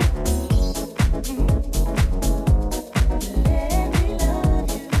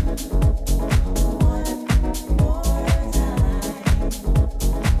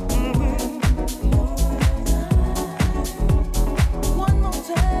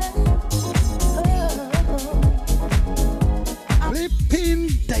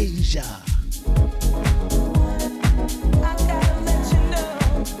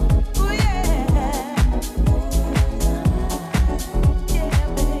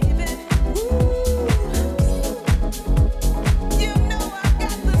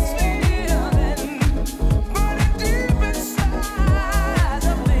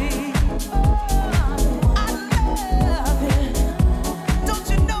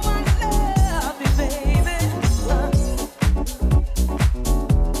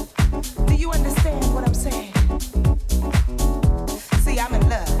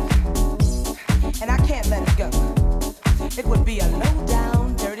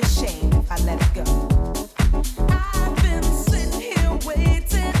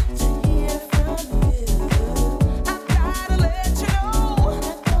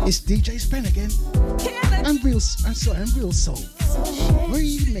 Real Soul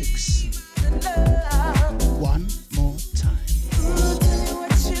remix. One more time.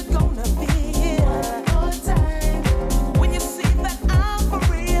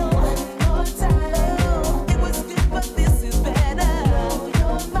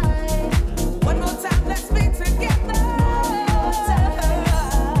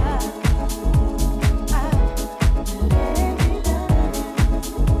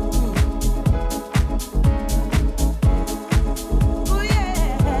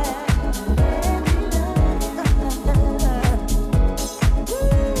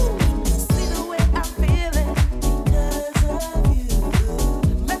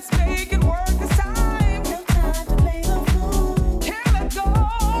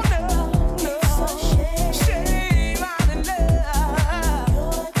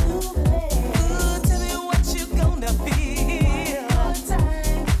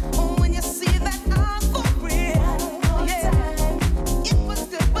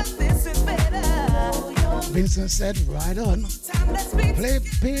 Vincent said, right on.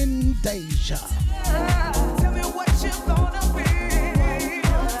 Flipping Deja.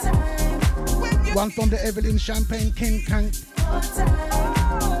 One from the Evelyn Champagne King Kank.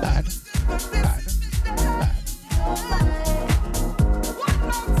 Bad, bad, bad.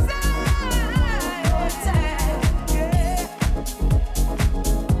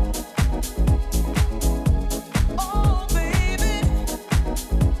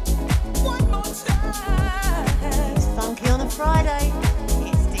 Friday,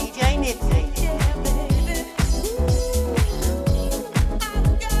 it's DJ Nibbsy.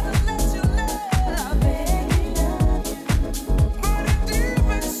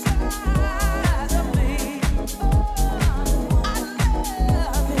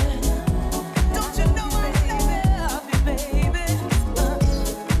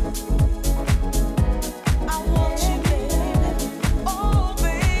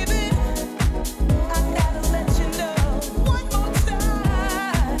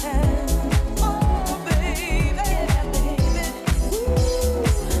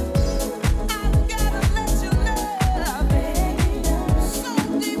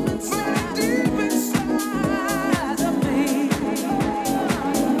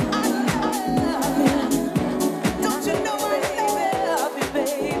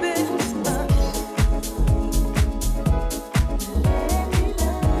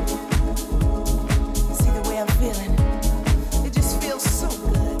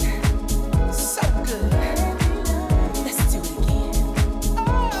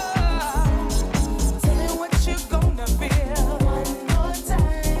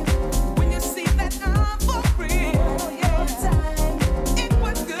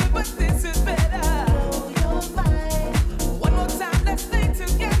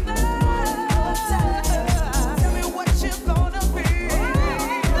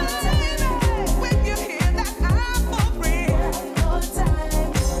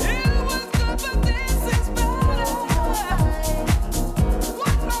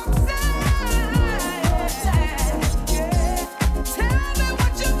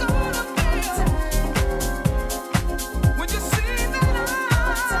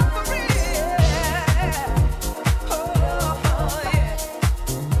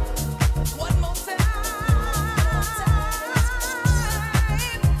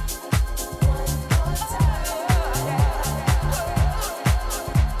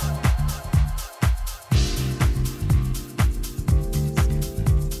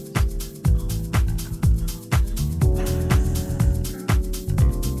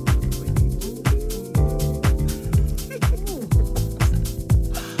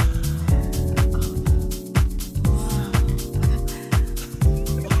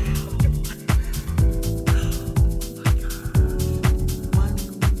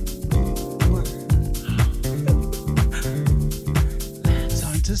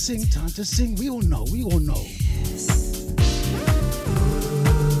 sing, time to sing. We all know, we all know.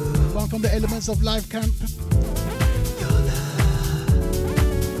 One from the Elements of Life Camp.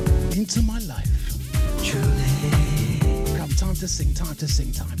 Into my life. Come, time to sing, time to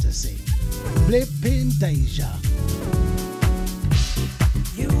sing, time to sing. Flipping Deja.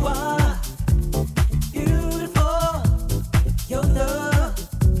 You are beautiful. Your love,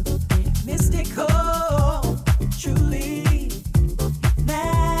 mystical, truly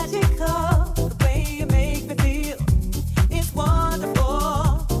magical. The way you make me feel is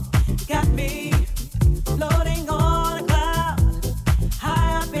wonderful. Got me floating on a cloud,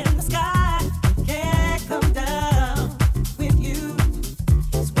 high up in the sky. Can't come down with you.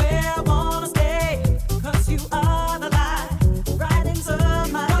 It's where I wanna stay, 'cause you are the light right into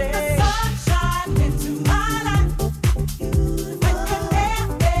my day. The sunshine into my life. When you're there,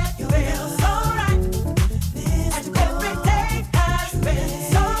 you feel so right. And every day has been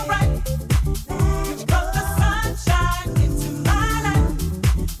so bright. You brought the sunshine into my life.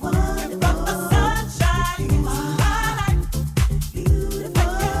 You brought the sunshine into my life.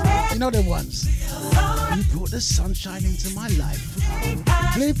 You know them ones. You brought the sunshine into my life.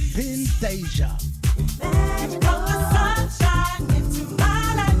 Flipping Deja. You brought the sunshine into my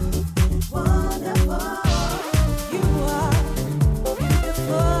life. Wonderful. You are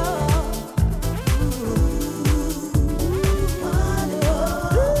beautiful. Wonderful.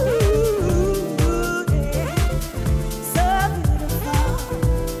 So beautiful,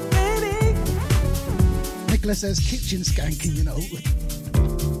 baby. Nicholas says kitchen skanking, you know.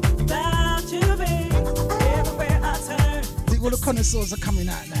 About you, baby. Everywhere I turn. See, all the connoisseurs are coming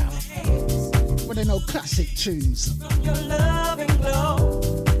out now. Well, they know classic tunes. Your loving glow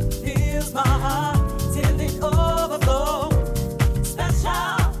fills my heart till it overflows.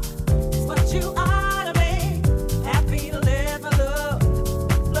 Special is what you are to me. Happy to let my love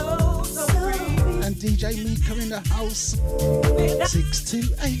flow so free. And DJ Mika in the house. 6 to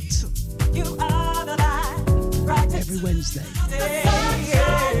 8 You are the light right every Wednesday. day.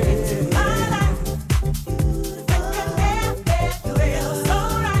 Sunshine into my life. You feel so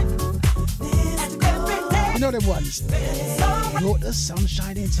right. And every day You know them ones. so right. Brought the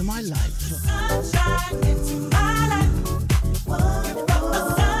sunshine into my life. Sunshine into my life. You brought the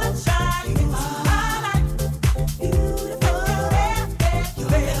sunshine into my life. Beautiful, you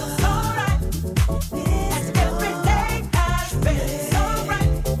feel so right. And every day has been so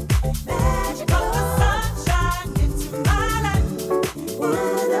right. You brought the sunshine into my life.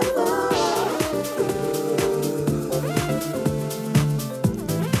 Wonderful.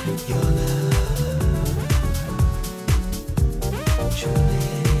 Your love, truly.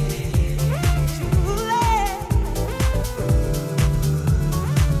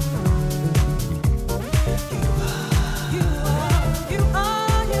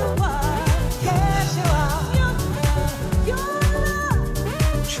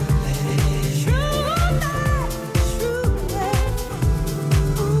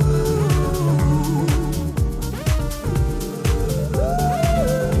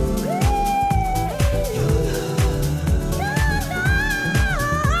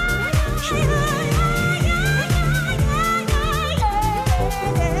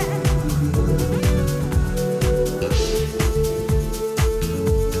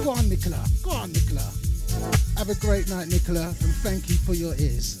 Go on, Nicola. Go on, Nicola. Have a great night, Nicola, and thank you for your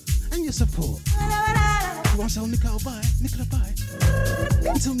ears and your support. You want to tell Nicola bye? Nicola, bye.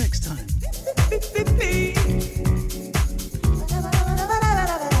 Until next time.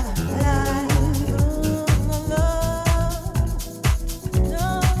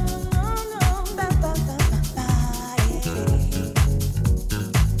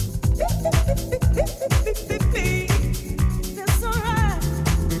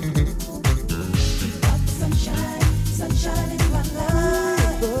 Sunshine in my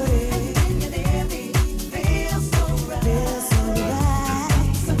life, and when you're near me, feel so right.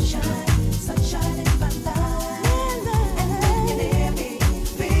 Sunshine in my life.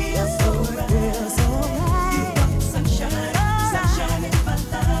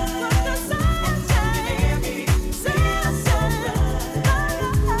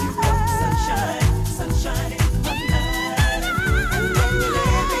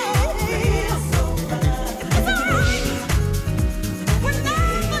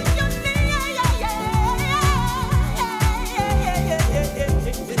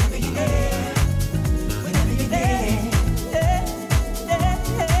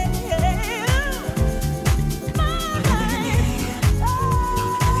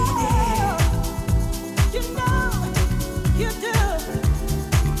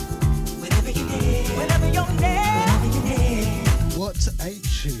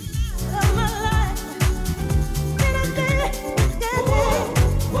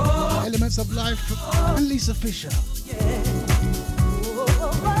 Elements of Life and Lisa Fisher.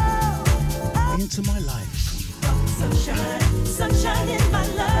 Into my life. Sunshine, sunshine in my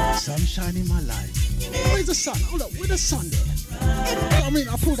life. Sunshine in my life. Where's the sun? Hold up, where's the sun there? I mean,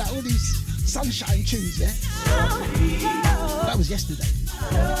 I pulled out all these sunshine tunes there. That was yesterday.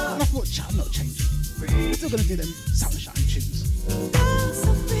 And I thought, I'm not changing. I'm still going to do them sunshine tunes.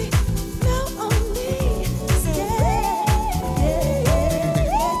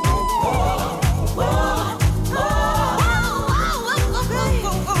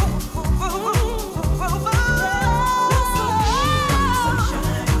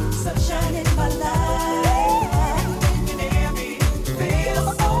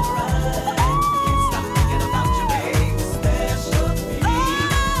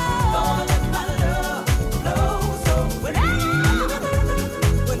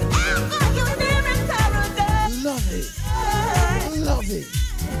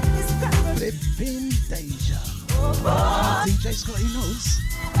 DJ Scott, he knows.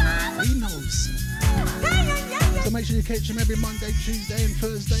 He knows. So make sure you catch him every Monday, Tuesday and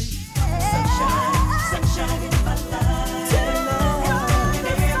Thursday. Sunshine in my life.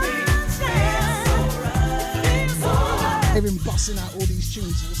 Hear him busting out all these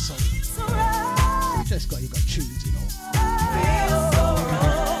tunes also. DJ Scott, you got tunes, you know.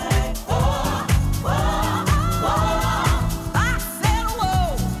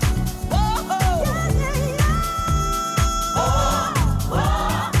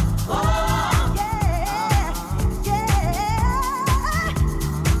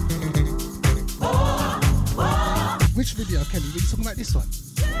 Which video, Kelly? Were you talking about this one?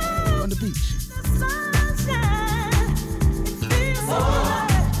 On the beach?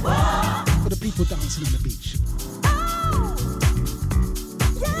 For the people dancing on the beach.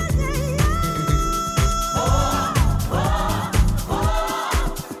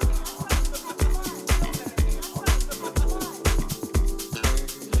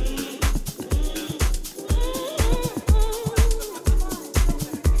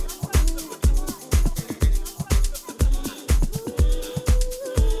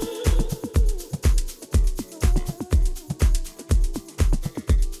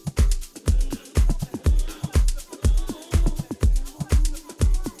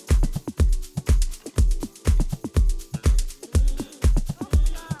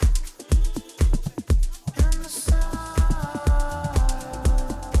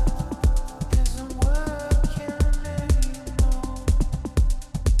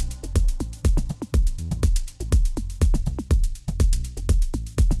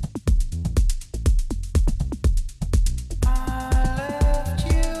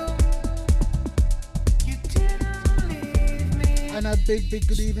 Big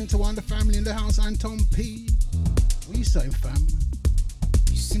good evening to one of the family in the house, Anton P. What are you saying, fam?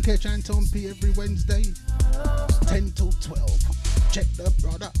 You can catch Anton P every Wednesday, 10 till 12. Check the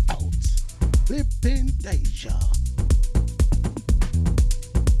brother out. Flipping Deja.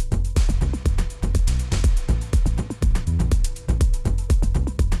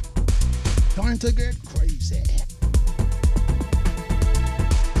 Time to get crazy.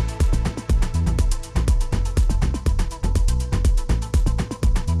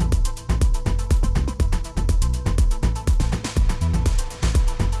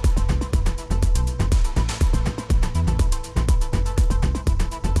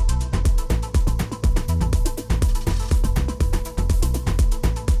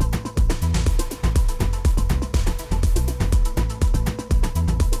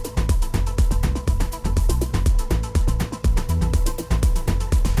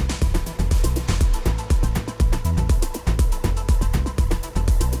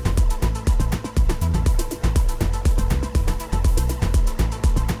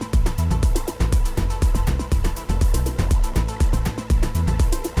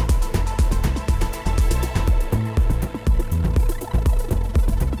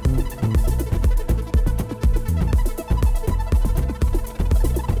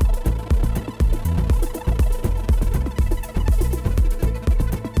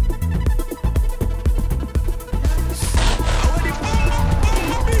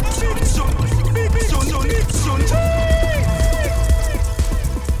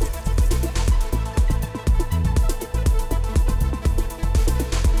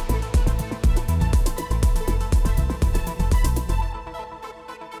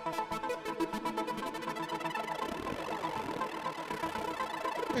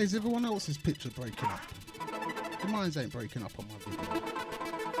 Is everyone else's picture breaking up? The mine's ain't breaking up on my video.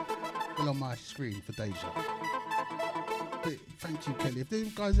 Well, on my screen for Deja. Thank you, Kelly. If the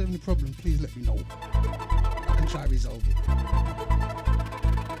guys have any problem, please let me know. I can try to resolve it.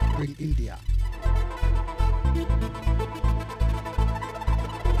 Bring India.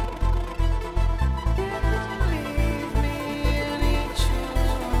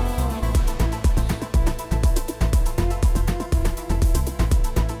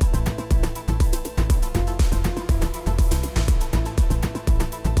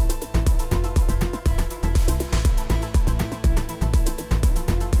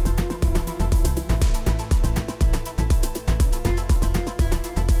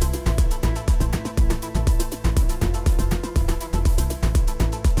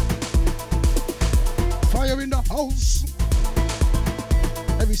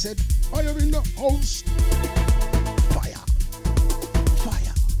 Said, fire in the house. Fire.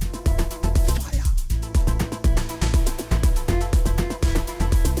 Fire. Fire.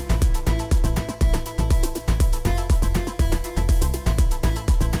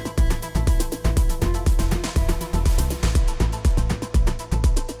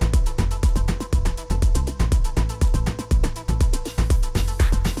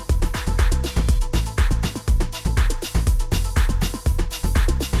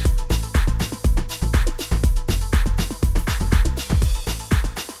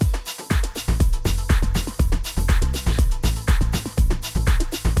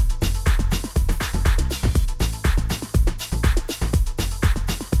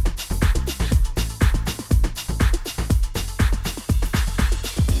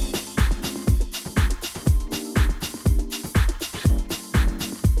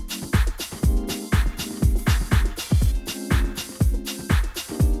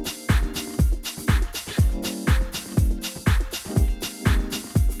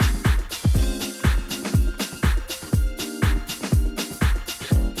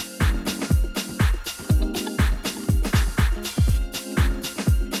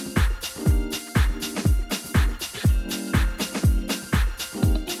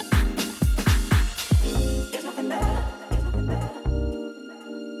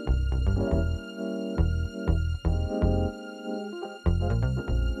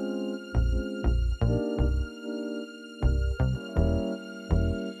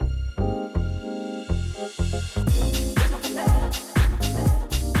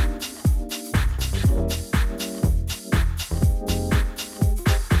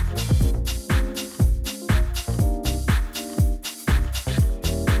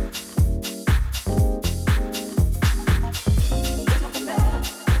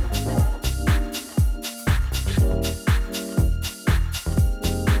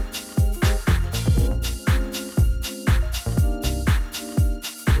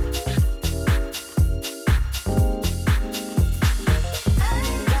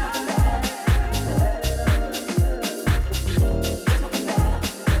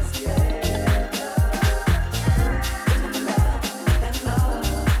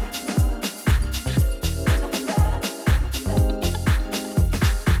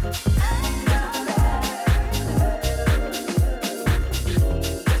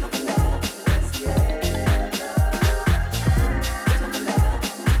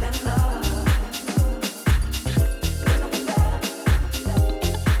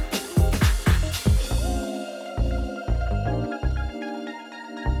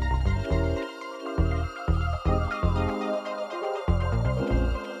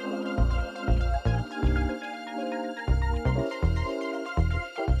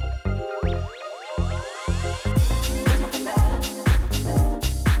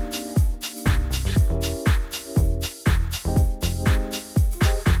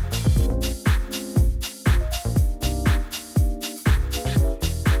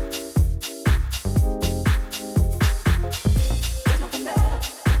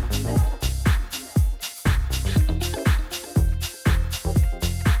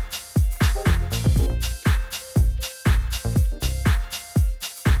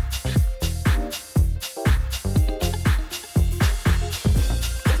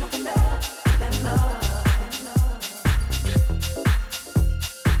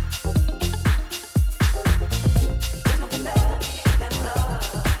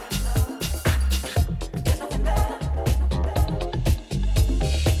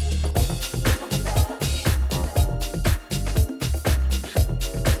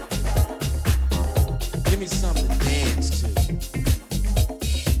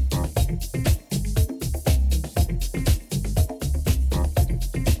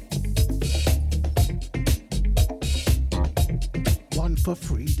 for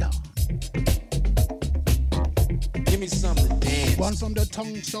freedom. Give me something to dance. One from the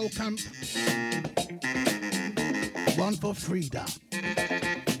Tongue Soul Camp. One for freedom.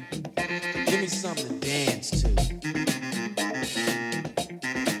 Give me something to dance to.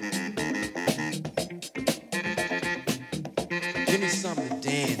 Give me something to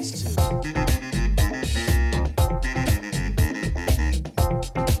dance to.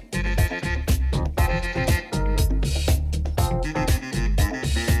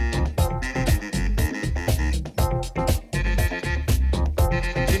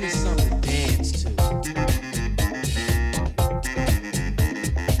 Give me something to dance to.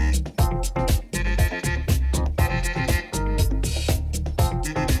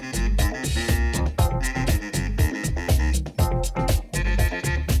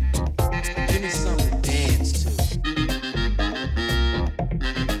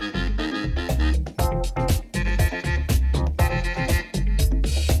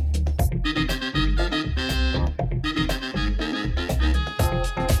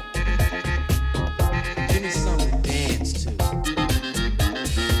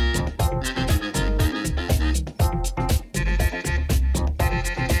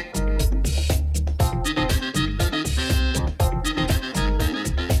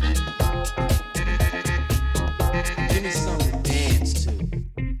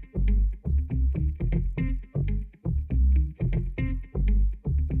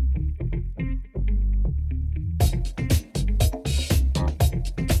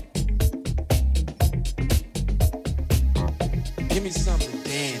 Give me something to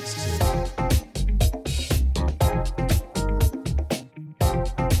dance to.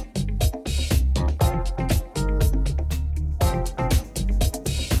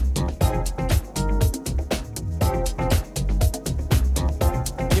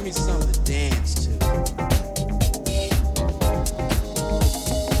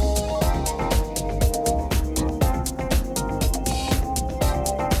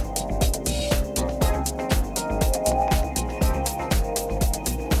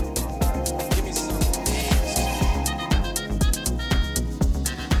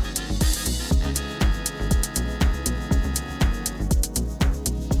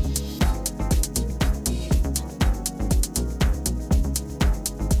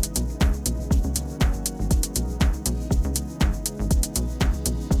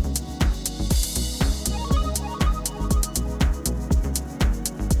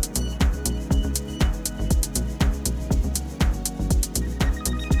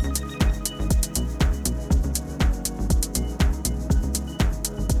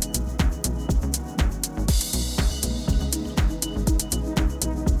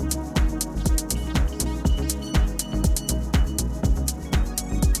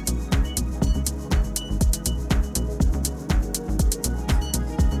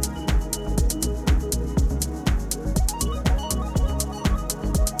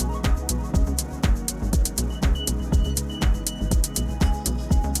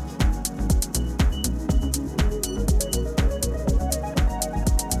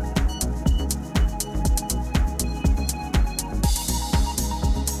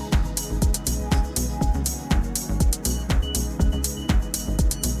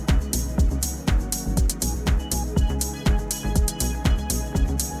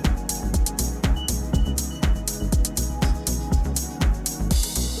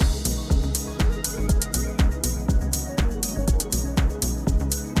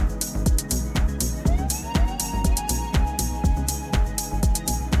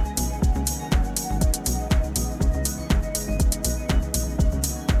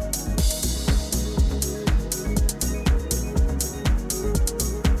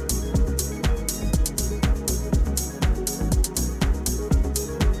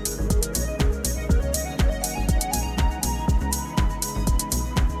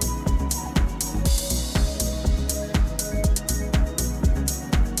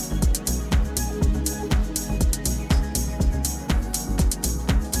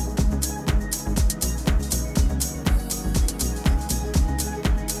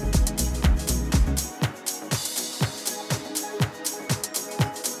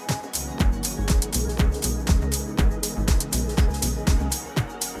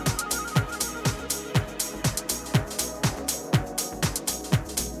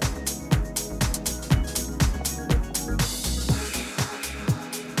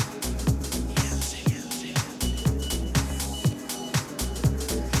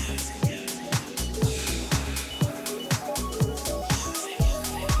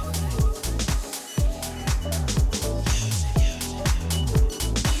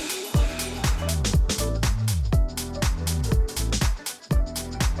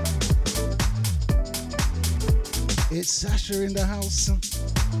 It's Sasha in the house.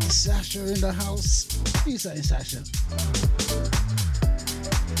 Sasha in the house. What are you saying, Sasha?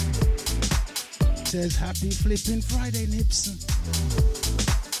 Says happy flipping Friday, Nips.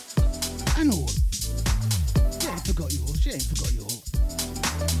 And all. She ain't forgot you all. She ain't forgot you all.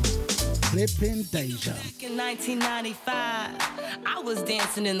 Flipping Deja. Back in 1995, I was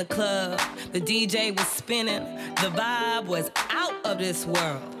dancing in the club. The DJ was spinning. The vibe was out of this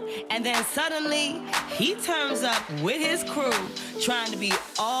world. And then suddenly, he turns up with his crew, trying to be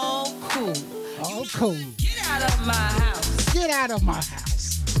all cool. All cool. Get out of my house. Get out of my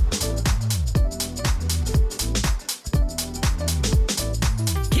house.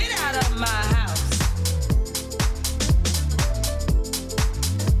 Get out of my house.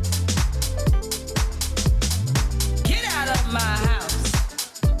 Get out of my house.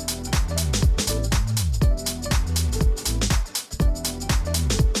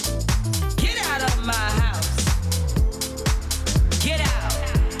 Get out of my house. Get out.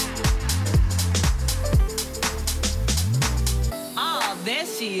 Oh, there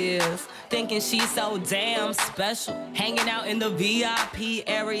she is. Thinking she's so damn special. Hanging out in the VIP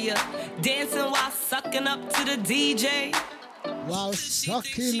area. Dancing while sucking up to the DJ. While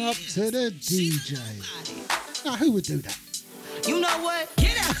sucking up to the DJ. Now, who would do that? You know what?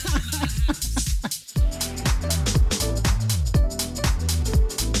 Get out.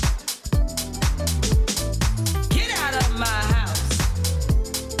 Get out of my house.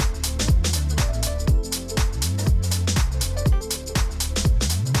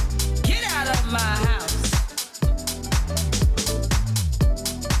 Get out of my house.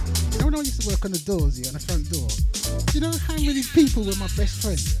 You know when I used to work on the doors here, on the front door? Do you know how many people were my best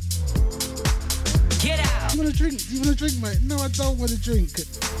friends? Get out. You want a drink? Do you want a drink, mate? No, I don't want a drink.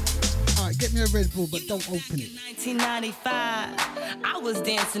 Alright, get me a Red Bull, but don't open it. 1995, I was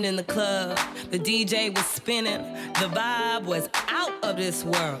dancing in the club. The DJ was spinning. The vibe was out of this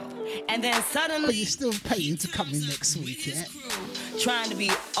world. And then But suddenly, you're still paying to come in next week, yeah? trying to be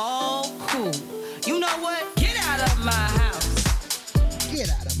all cool. You know what? Get out of my house. Get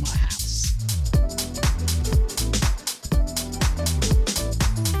out of my house.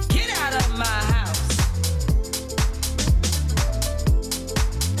 Get out of my house.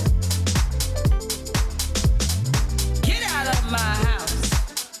 Get out of my house.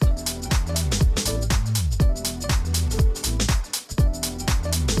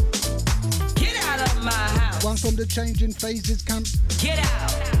 Get out of my house. One from the Changing Phases camp Get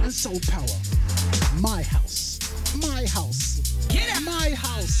out. and Soul Power. My house. My house. Get out. My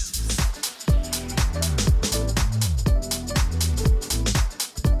house.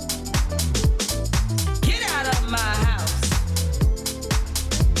 Get out of my house.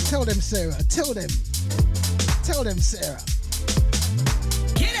 Tell them, Sarah. Tell them. Tell them, Sarah.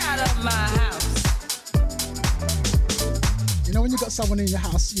 Get out of my house. You know when you got someone in your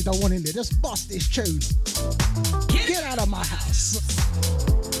house you don't want in there, just bust this tune. Get out of my house.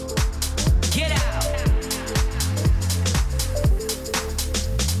 Get out.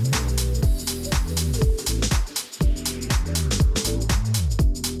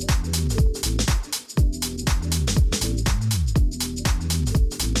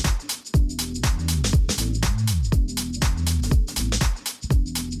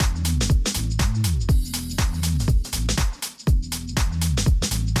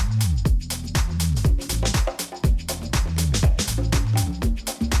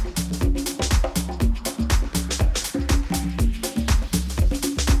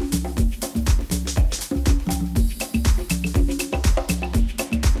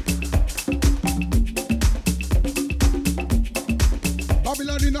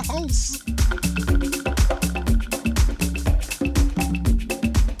 Babylon in the house.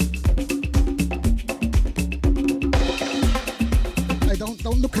 Hey,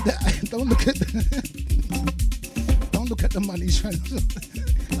 don't look at that. Don't look at the, don't look at the money.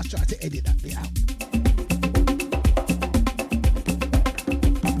 I tried to edit that bit out.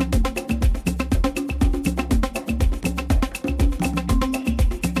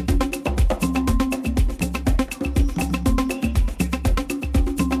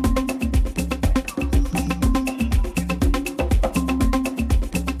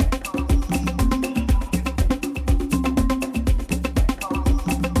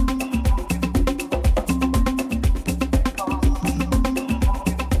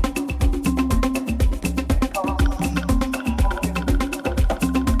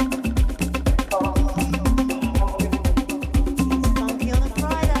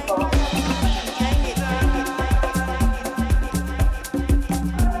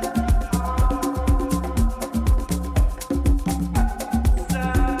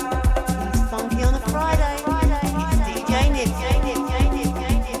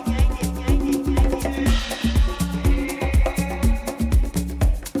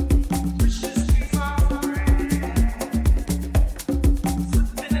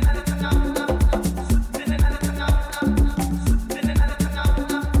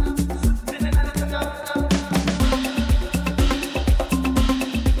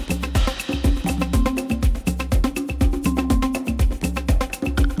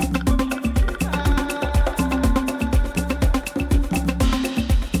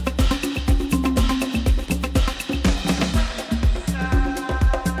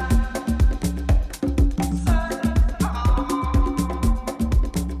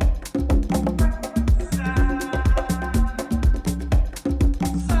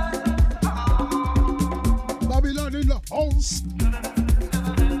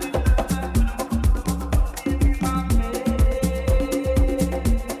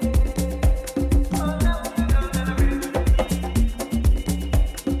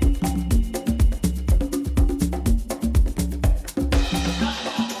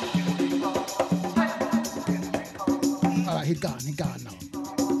 he gone now.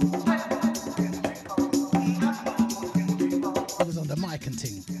 He was on the mic and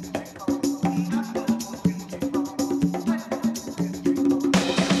thing.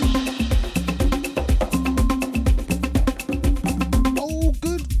 Oh,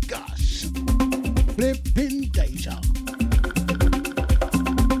 good gosh. Flipping Deja.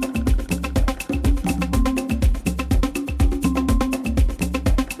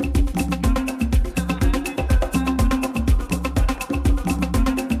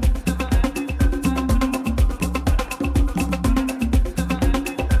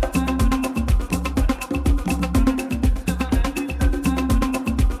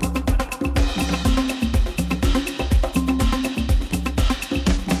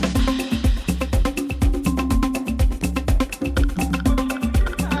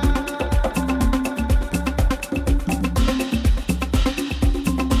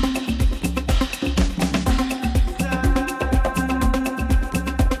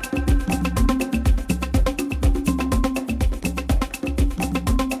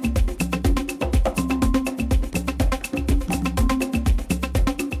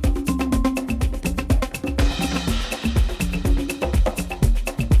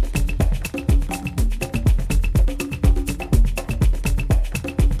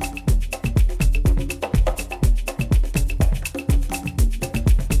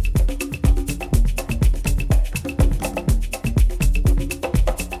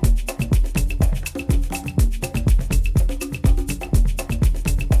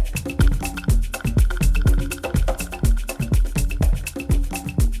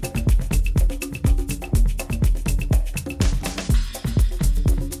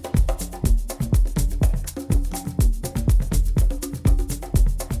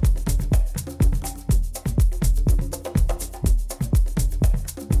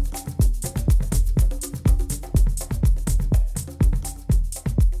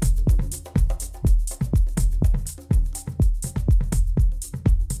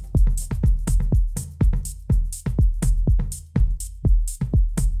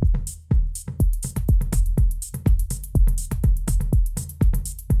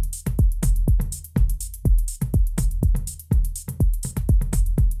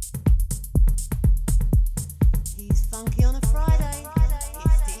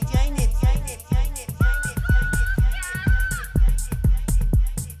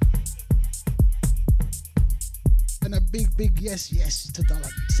 Yes,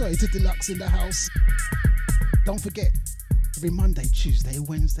 to Deluxe in the house. Don't forget, every Monday, Tuesday,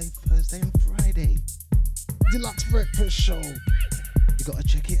 Wednesday, Thursday, and Friday, Deluxe Breakfast Show. You gotta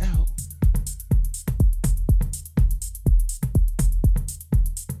check it out.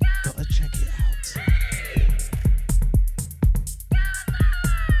 Gotta check it out.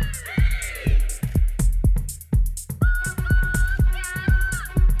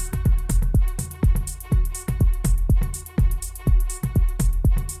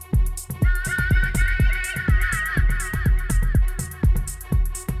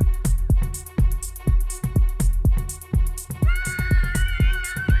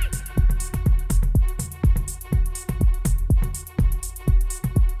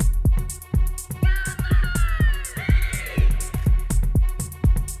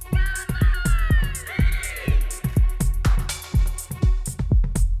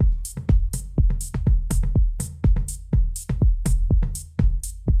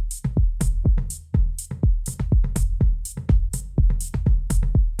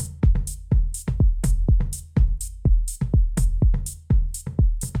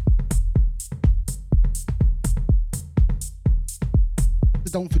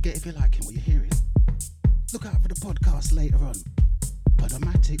 Don't forget, if you're liking what you're hearing, look out for the podcast later on.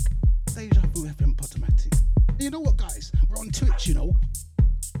 Podomatic, Deja Vu FM Podomatic. And you know what, guys? We're on Twitch, you know.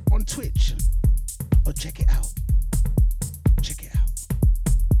 On Twitch. Oh, check it out. Check it out.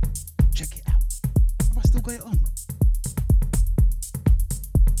 Check it out. Have I still got it on?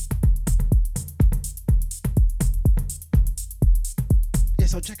 Yeah,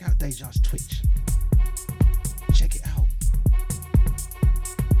 so check out Deja's Twitch. Check it out.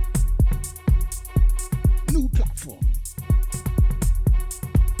 New platform.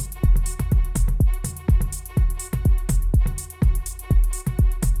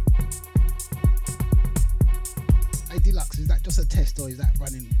 Hey Deluxe, is that just a test or is that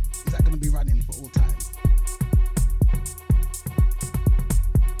running? Is that going to be running for all time?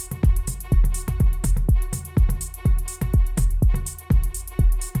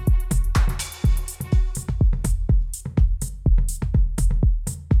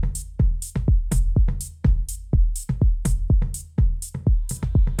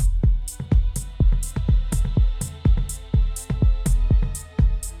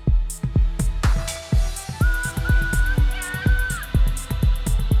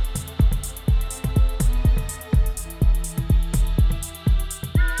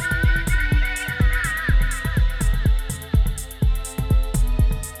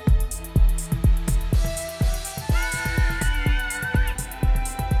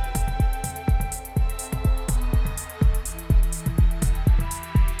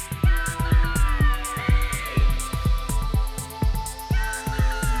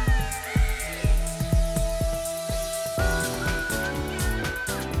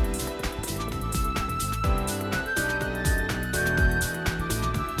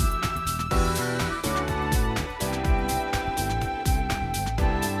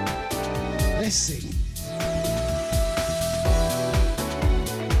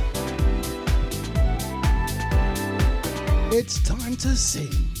 It's time to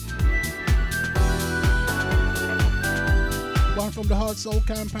sing. One from the Hard Soul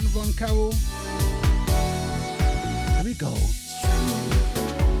Camp and Ron Carroll. Here we go.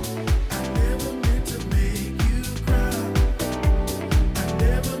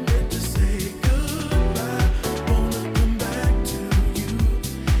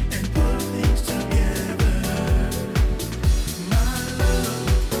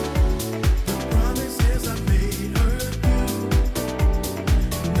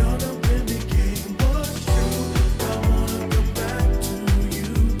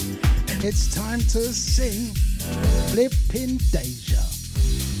 It's time to sing Flippin' Deja.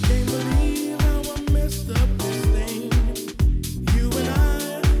 Can't believe how I messed up this thing. You and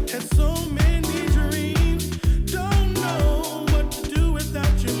I had so many dreams. Don't know what to do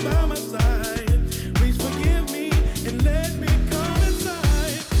without you by my side. Please forgive me and let me come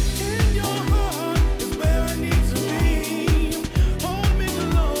inside. In your heart is where I need to be. Hold me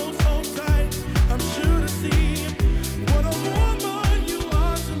close, hold tight. I'm sure to see what a woman you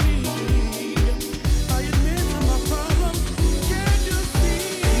are to me. I admit to my problem. Can't you see?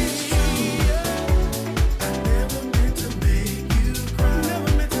 I never meant to make you cry.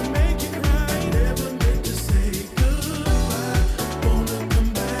 Never meant to make you cry. Never meant to say goodbye. Wanna come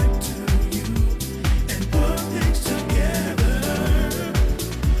back to you and put things together.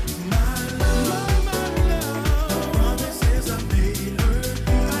 My love, the promises I made her.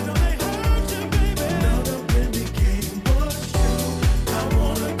 I know they hurt you, baby. None of them became what's true. I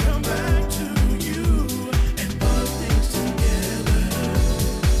wanna come back to you and put things together.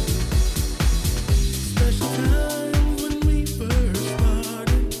 Special times when we first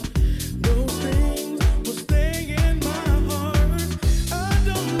started, those things will stay in my heart. I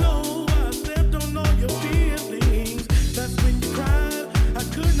don't know, I stepped on all your feelings. That's when you cried. I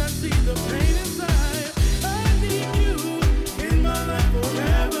could not see the pain inside. I need you in my life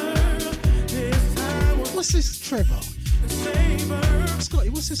forever. This time was What's this, Trevor? the savor. Scotty,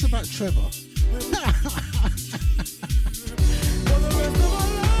 what's this about Trevor? For the rest of our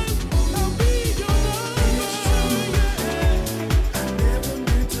lives, I'll be your lover. I never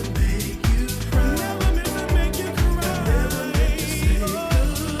meant to make you cry. Never meant to make you cry. Never meant to say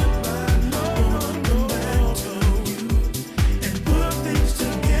goodbye. No, come back to you and put things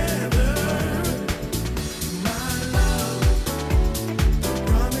together. My love, the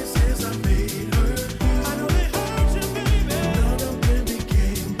promises I made her. I know they hurt you, baby. None of them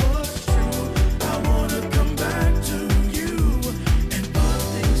became what's true. I wanna come back to you and put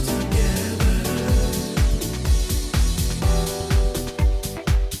things together.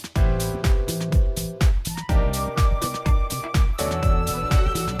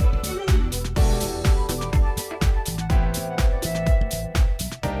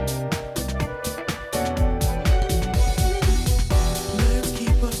 Let's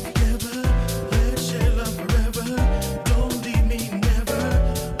keep us together. Let's share love forever. Don't leave me never.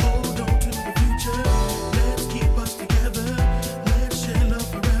 Hold on to the future. Let's keep us together. Let's share love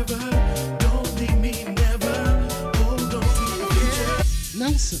forever. Don't leave me never. Hold on to the future.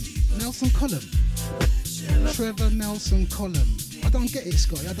 Nelson Collum. Trevor Nelson Collum. I don't get it,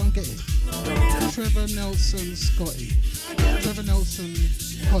 Scotty. I don't get it. Trevor Nelson Scotty. Trevor Nelson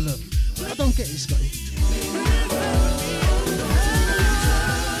Collum. I don't get it, Scotty.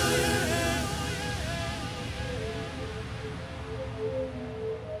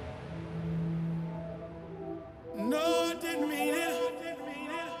 No, I didn't mean it.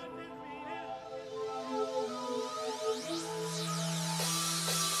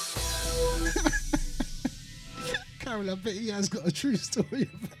 Carol, I bet he has got a true story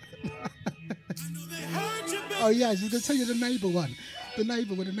about They hurt you, baby. Oh, yeah, he's going to tell you the neighbour one. The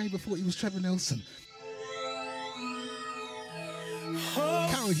neighbour, when the neighbour thought he was Trevor Nelson.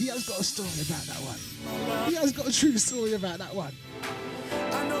 Carol, he has got a story about that one. He has got a true story about that one.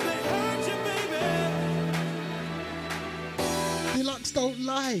 I know they hurt you, baby. Deluxe don't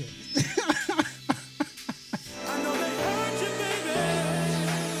lie. I know they hurt you, baby.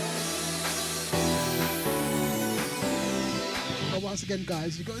 But once again,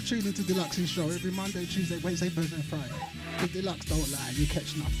 guys, you've got to tune into Deluxe's show every Monday, Tuesday, Wednesday, Thursday, and Friday. With Deluxe don't lie, you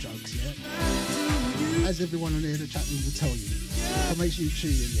catch enough drugs, yeah? As everyone on here in the chat room will tell you. So make sure you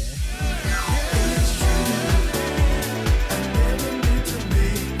tune in, yeah?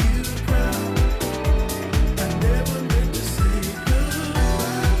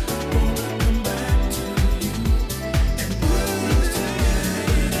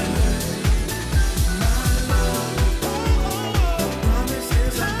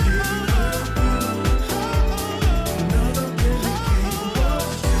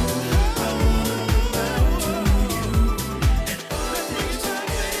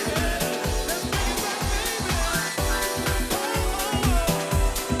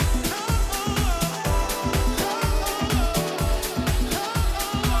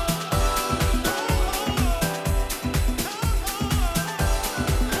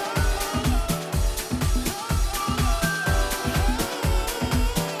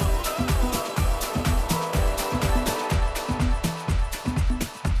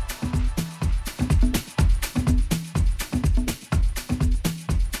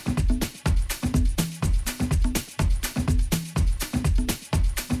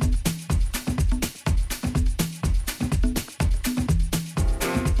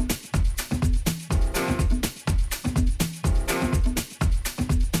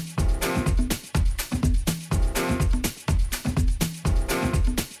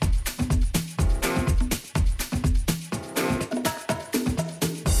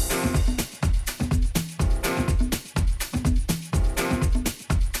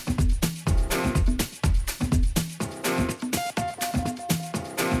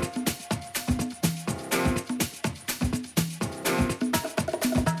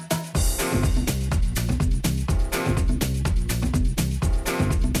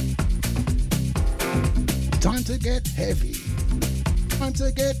 Time to get heavy. Time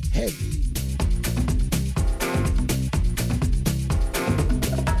to get heavy.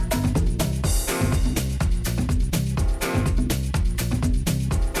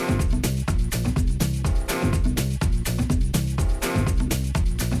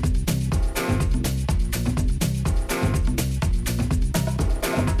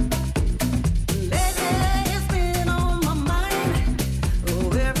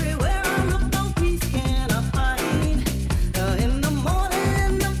 In the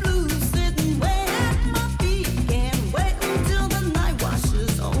morning, the blues sitting way at my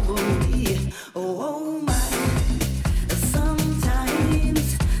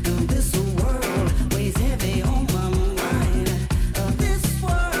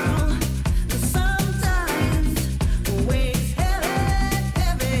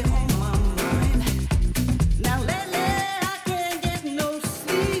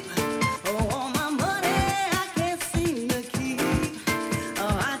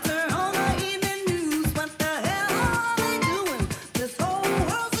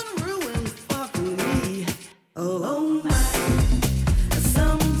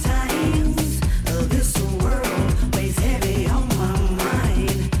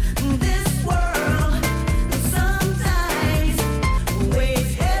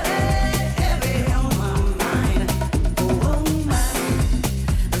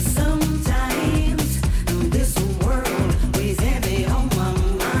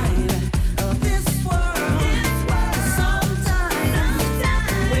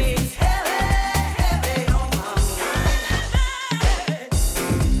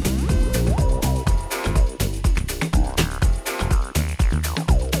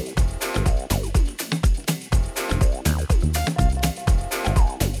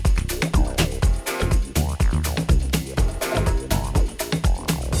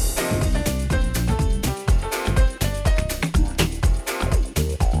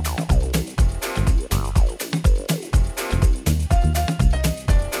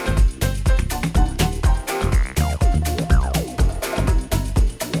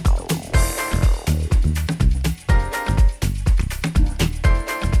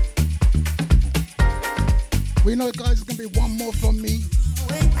We know, guys, it's going to be one more from me.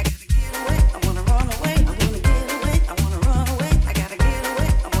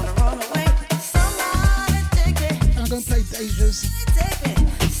 I'm going to play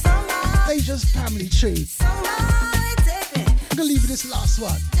Deja's family tune. I'm going to leave you this last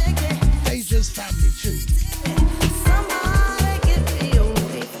one. Deja's family tune. Somebody get me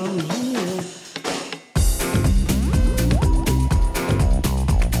away from here.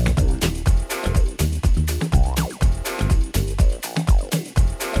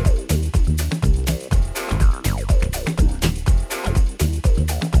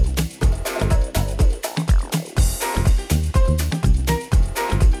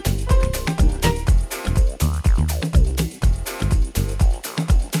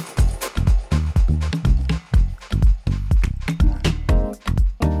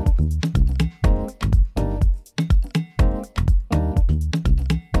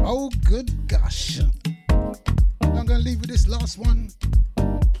 Oh, good gosh. I'm going to leave you this last one.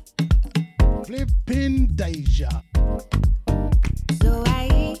 Flipping Deja. So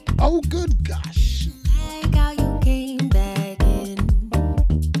I Oh, good gosh. like how you came back in.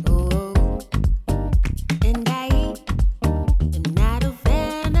 Oh, and I am not a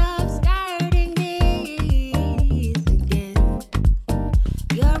fan of starting this again.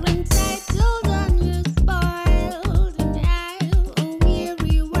 You're entitled and you're spoiled, and I'm a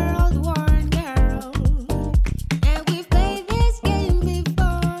weary world-worn girl. And we've played this game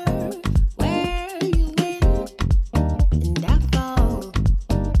before, where you win and I fall.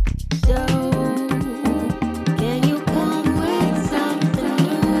 So can you come with something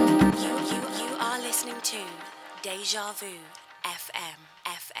new? You are listening to Deja Vu FM,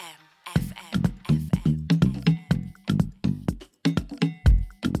 FM, FM, FM.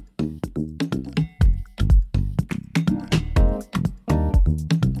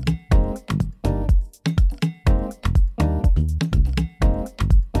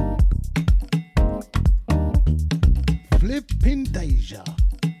 Flipping Deja.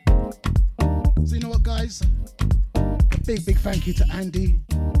 So you know what, guys? A big thank you to Andy,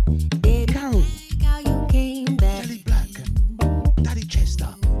 Carol, Like how you came back. Jelly Black, Daddy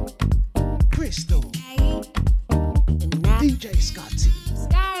Chester, Crystal, And now DJ Scotty,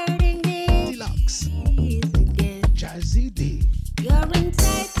 starting this Deluxe, again. Jazzy D, You're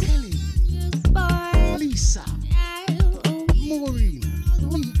entitled, Kelly, you're spoiled. Lisa, I'm a Maureen,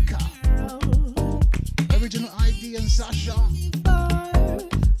 Mika, world Original ID and Sasha, before,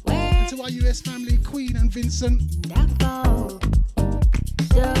 where and to our US family, Queen and Vincent. I'm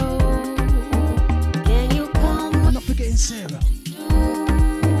not forgetting Sarah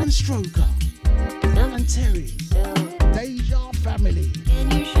and Stroker and Terry. Deja family.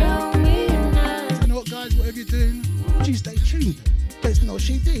 You know what, guys? Whatever you're doing, you stay tuned. There's no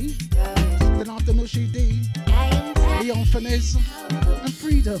CD. Then after no CD, Leon Finesse and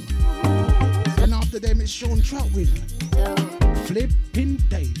Freedom. And after them, it's Sean Troutwin. Flipping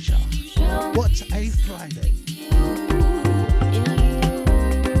Deja. What a Friday.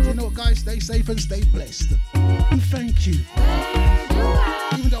 You know what, guys? Stay safe and stay blessed. And thank you.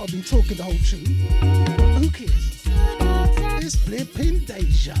 Even though I've been talking the whole tune, who cares? It's Flipping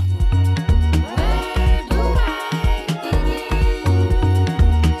Deja.